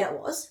everyone said it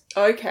was.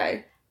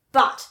 Okay.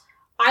 But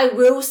I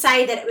will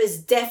say that it was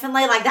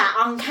definitely like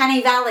that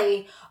uncanny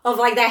valley of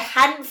like they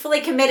hadn't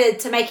fully committed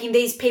to making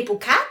these people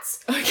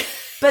cats. Okay.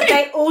 But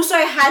they also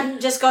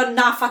hadn't just gone,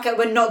 nah, fuck it,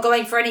 we're not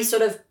going for any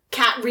sort of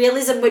cat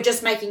realism, we're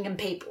just making them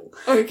people.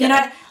 Okay. You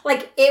know,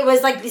 like it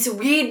was like this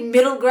weird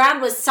middle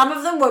ground where some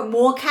of them were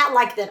more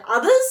cat-like than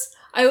others.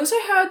 I also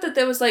heard that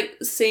there was like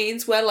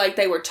scenes where like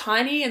they were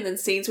tiny and then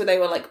scenes where they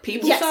were like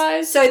people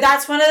size. So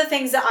that's one of the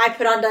things that I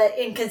put under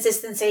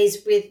inconsistencies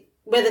with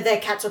whether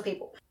they're cats or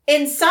people.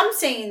 In some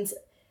scenes,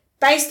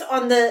 based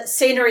on the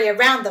scenery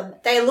around them,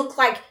 they look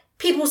like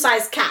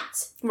people-sized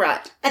cats.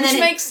 Right. And which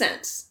makes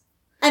sense.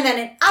 And then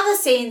in other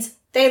scenes,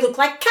 they look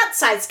like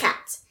cat-sized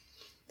cats.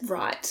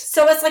 Right.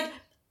 So it's like,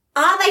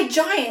 are they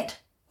giant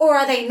or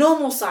are they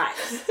normal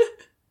size?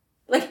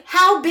 Like,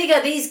 how big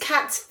are these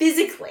cats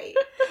physically?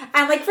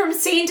 And like from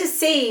scene to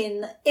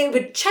scene, it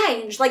would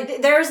change.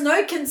 Like there is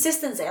no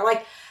consistency.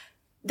 Like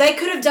they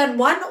could have done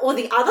one or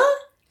the other.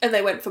 And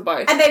they went for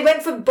both. And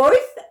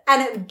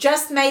it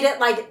just made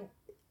it like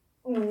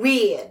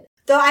weird.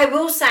 Though I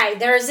will say,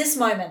 there is this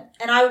moment,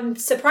 and I'm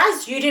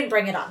surprised you didn't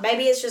bring it up.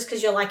 Maybe it's just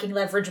because you're liking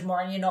Leverage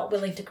more and you're not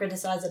willing to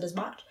criticise it as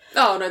much.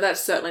 Oh, no,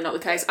 that's certainly not the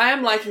case. I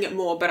am liking it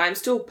more, but I'm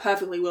still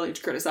perfectly willing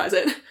to criticise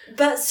it.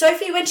 But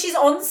Sophie, when she's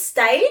on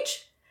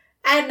stage,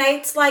 and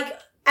Nate's like,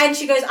 and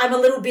she goes, I'm a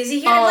little busy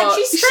here, and like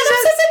she straight up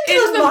says it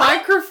into the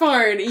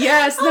microphone.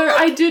 Yes, no,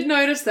 I did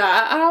notice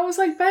that. And I was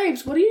like,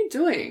 babes, what are you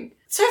doing?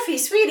 Sophie,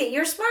 sweetie,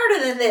 you're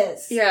smarter than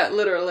this. Yeah,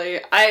 literally.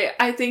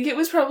 I think it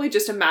was probably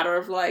just a matter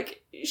of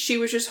like, she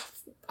was just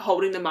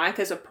holding the mic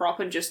as a prop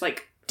and just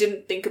like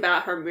didn't think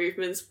about her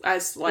movements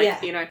as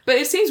like, you know. But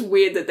it seems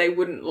weird that they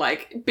wouldn't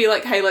like be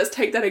like, hey, let's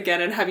take that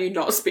again and have you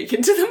not speak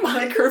into the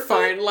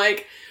microphone.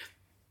 Like,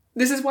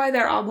 this is why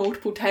there are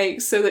multiple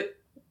takes, so that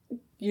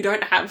you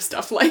don't have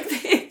stuff like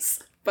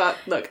this. But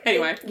look,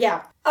 anyway.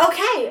 Yeah.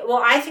 Okay,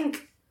 well, I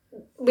think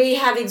we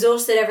have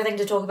exhausted everything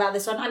to talk about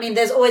this one. I mean,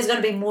 there's always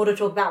going to be more to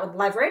talk about with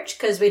Leverage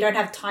because we don't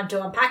have time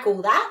to unpack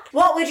all that.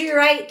 What would you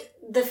rate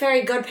the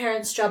fairy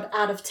godparents job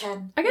out of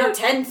 10? Not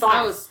 10, 5.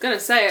 I was going to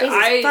say,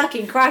 Jesus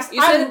fucking Christ.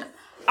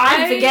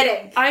 I'm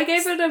forgetting. I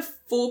gave it a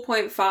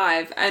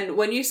 4.5, and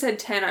when you said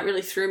 10, it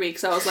really threw me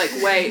because I was like,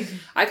 wait,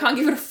 I can't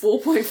give it a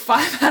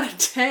 4.5 out of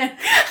 10.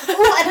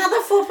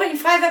 Oh, another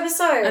 4.5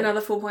 episode.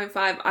 Another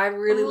 4.5. I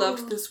really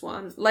loved this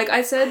one. Like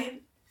I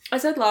said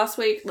last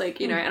week, like,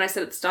 you know, and I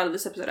said at the start of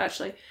this episode,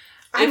 actually.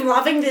 I'm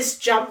loving this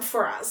jump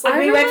for us. Like,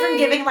 we went from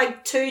giving,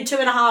 like, 2,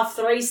 2.5,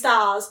 3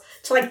 stars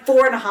to, like,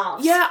 4.5.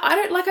 Yeah, I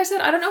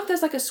don't know if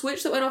there's, like, a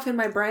switch that went off in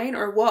my brain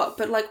or what,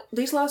 but, like,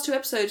 these last 2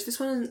 episodes, this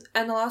one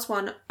and the last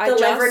one,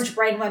 Leverage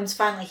brainworms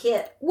finally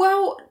hit.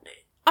 Well,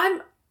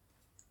 I'm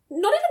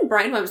not even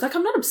brainworms. Like,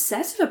 I'm not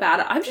obsessive about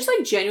it. I'm just,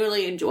 like,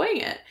 genuinely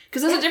enjoying it.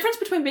 Because there's a difference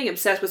between being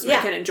obsessed with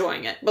something and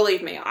enjoying it.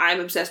 Believe me, I'm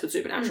obsessed with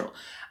Supernatural.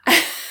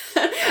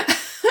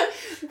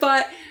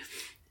 But,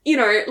 you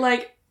know,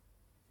 like,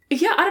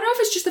 yeah, I don't know if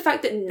it's just the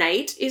fact that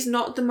Nate is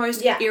not the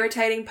most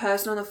irritating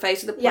person on the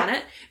face of the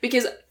planet,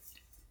 because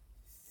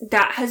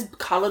that has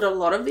coloured a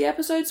lot of the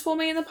episodes for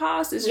me in the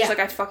past. It's just like,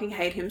 I fucking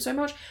hate him so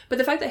much. But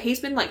the fact that he's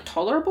been, like,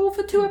 tolerable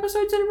for 2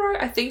 episodes in a row,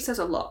 I think says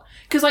a lot.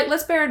 Because, like,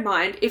 let's bear in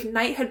mind, if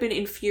Nate had been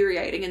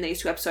infuriating in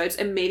these 2 episodes,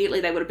 immediately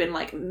they would have been,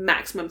 like,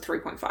 maximum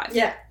 3.5.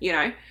 Yeah. You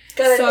know?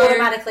 So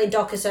automatically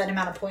dock a certain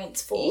amount of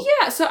points for.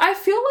 Yeah, so I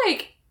feel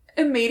like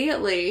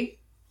immediately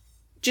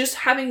just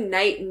having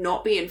Nate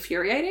not be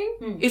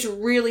infuriating is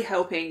really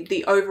helping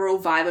the overall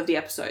vibe of the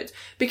episodes,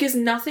 because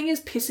nothing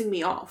is pissing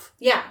me off.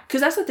 Yeah.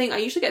 Because that's the thing, I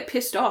usually get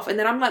pissed off and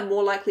then I'm like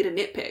more likely to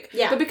nitpick.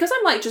 Yeah. But because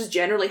I'm like just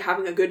generally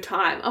having a good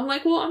time, I'm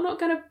like, well, I'm not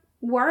going to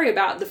worry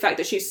about the fact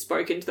that she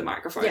spoke into the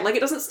microphone. Yeah. Like,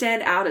 it doesn't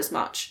stand out as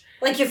much.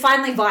 Like, you're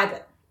finally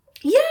vibing.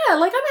 Yeah,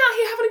 like, I'm out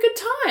here having a good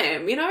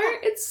time, you know?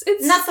 It's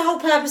And that's the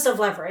whole purpose of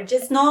Leverage.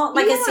 It's not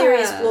like a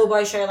serious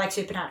Floorball show like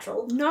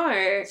Supernatural. No.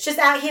 It's just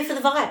out here for the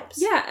vibes.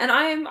 Yeah, and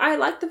I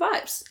like the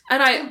vibes.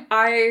 And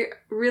I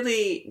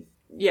really,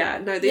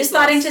 these You're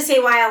starting to see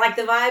why I like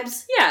the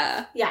vibes?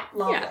 Yeah. Yeah,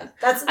 love it.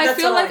 I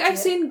feel like I've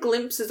seen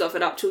glimpses of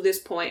it up till this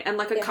point, and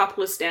like a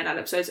couple of standout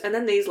episodes, and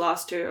then these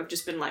last 2 have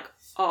just been like,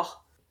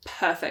 oh,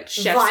 perfect.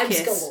 Chef's vibes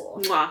kiss. galore.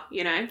 Mwah,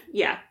 you know?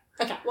 Yeah.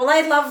 Okay, well,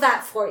 I love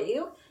that for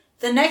you.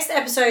 The next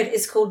episode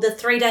is called The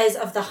 3 Days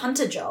of the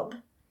Hunter Job.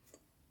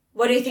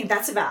 What do you think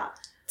that's about?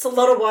 It's a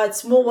lot of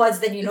words, more words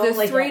than you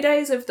normally The 3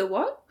 days of the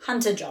what?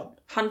 Hunter job.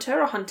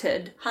 Hunter or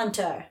hunted?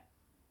 Hunter.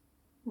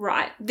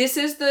 Right. This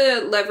is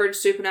the leveraged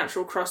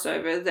supernatural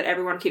crossover that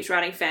everyone keeps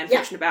writing fan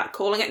fiction about,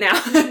 calling it now.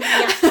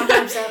 Yeah,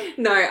 100%.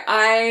 No,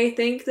 I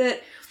think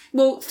that,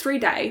 3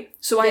 day.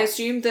 So I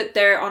assume that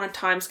they're on a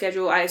time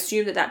schedule. I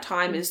assume that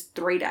time is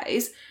 3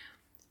 days.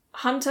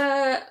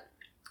 Hunter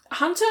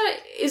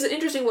is an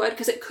interesting word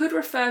because it could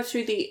refer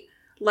to the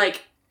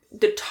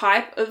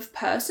type of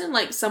person,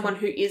 like someone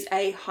who is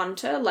a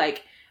hunter,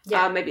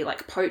 maybe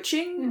like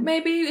poaching,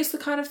 maybe is the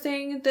kind of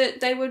thing that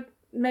they would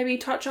maybe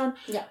touch on.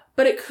 Yeah.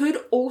 But it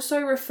could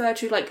also refer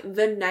to like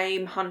the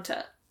name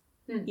hunter,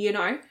 you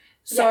know?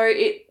 So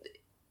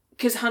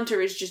because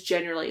hunter is just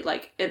generally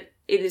like, it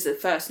is a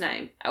first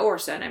name or a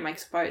surname, I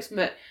suppose.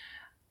 But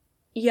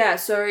yeah,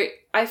 so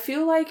I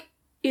feel like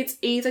it's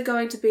either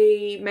going to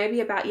be maybe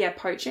about,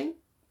 poaching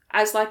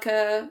as like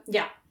a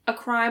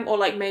crime, or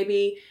like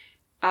maybe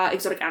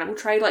exotic animal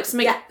trade, like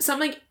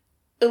something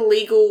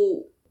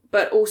illegal,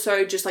 but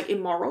also just like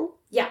immoral.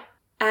 Yeah.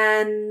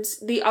 And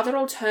the other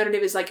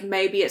alternative is like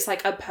maybe it's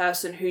like a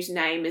person whose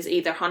name is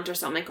either Hunter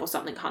something or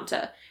something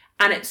Hunter,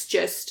 and it's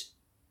just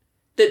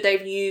that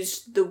they've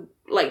used the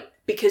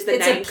because the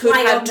name could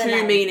have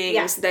two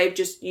meanings. They've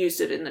just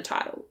used it in the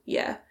title.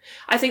 Yeah,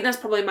 I think that's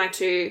probably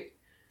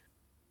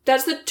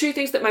that's the two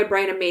things that my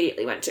brain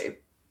immediately went to.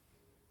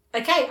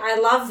 Okay, I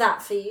love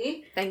that for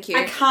you. Thank you.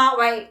 I can't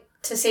wait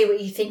to see what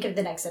you think of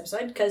the next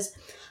episode because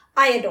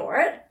I adore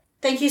it.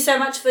 Thank you so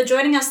much for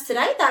joining us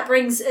today. That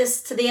brings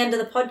us to the end of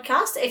the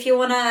podcast. If you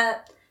want to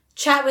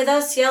chat with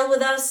us, yell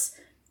with us,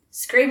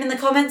 scream in the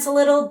comments a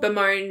little.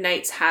 Bemoan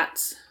Nate's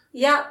hats.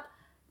 Yep.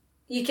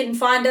 You can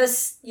find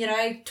us,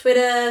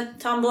 Twitter,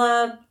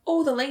 Tumblr.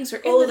 All the links are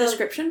in the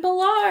description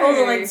below. All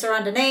the links are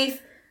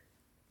underneath.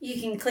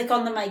 You can click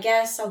on them, I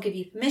guess. I'll give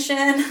you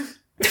permission.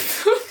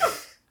 This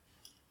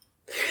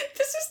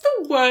is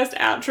the worst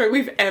outro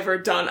we've ever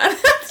done. And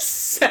I'm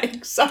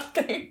saying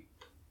something.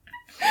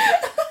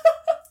 I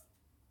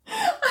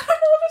don't know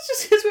if it's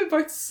just because we're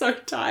both so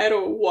tired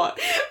or what.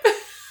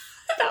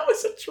 That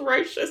was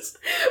atrocious.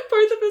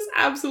 Both of us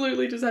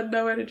absolutely just had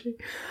no energy.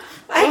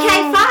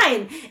 Okay,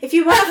 fine. If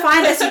you want to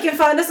find us, you can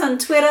find us on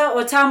Twitter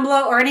or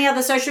Tumblr or any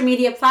other social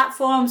media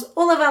platforms.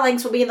 All of our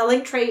links will be in the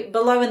link tree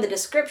below in the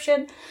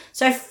description.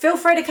 So feel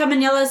free to come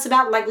and yell at us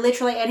about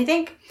literally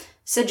anything.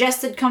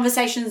 Suggested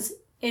conversations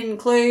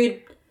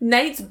include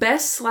Nate's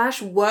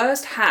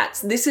best/worst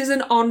hats. This is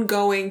an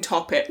ongoing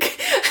topic.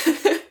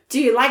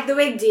 Do you like the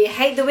wig? Do you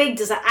hate the wig?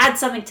 Does it add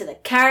something to the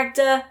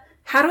character?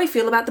 How do we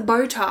feel about the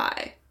bow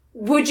tie?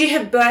 Would you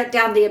have burnt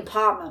down the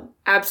apartment?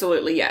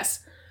 Absolutely,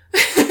 yes.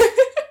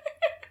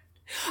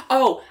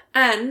 Oh,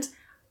 and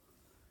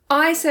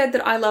I said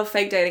that I love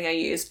fake dating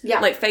AUs. Yeah.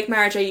 Like fake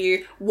marriage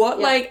AU.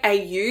 What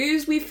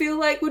AUs we feel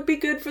like would be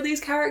good for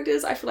these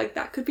characters? I feel like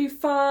that could be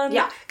fun.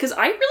 Yeah. Because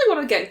I really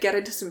want to get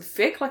into some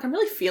fic. I'm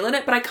really feeling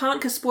it, but I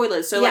can't because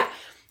spoilers. So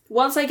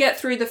once I get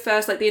through the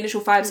first, the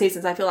initial 5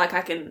 seasons, I feel like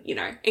I can,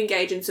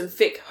 engage in some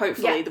fic.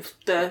 Hopefully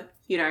the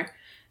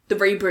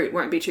reboot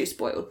won't be too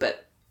spoiled,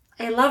 but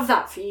I love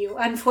that for you.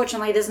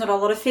 Unfortunately, there's not a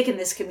lot of fic in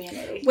this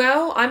community.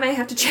 Well, I may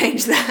have to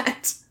change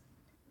that.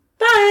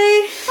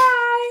 Bye.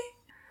 Bye.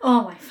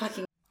 Oh my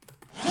fucking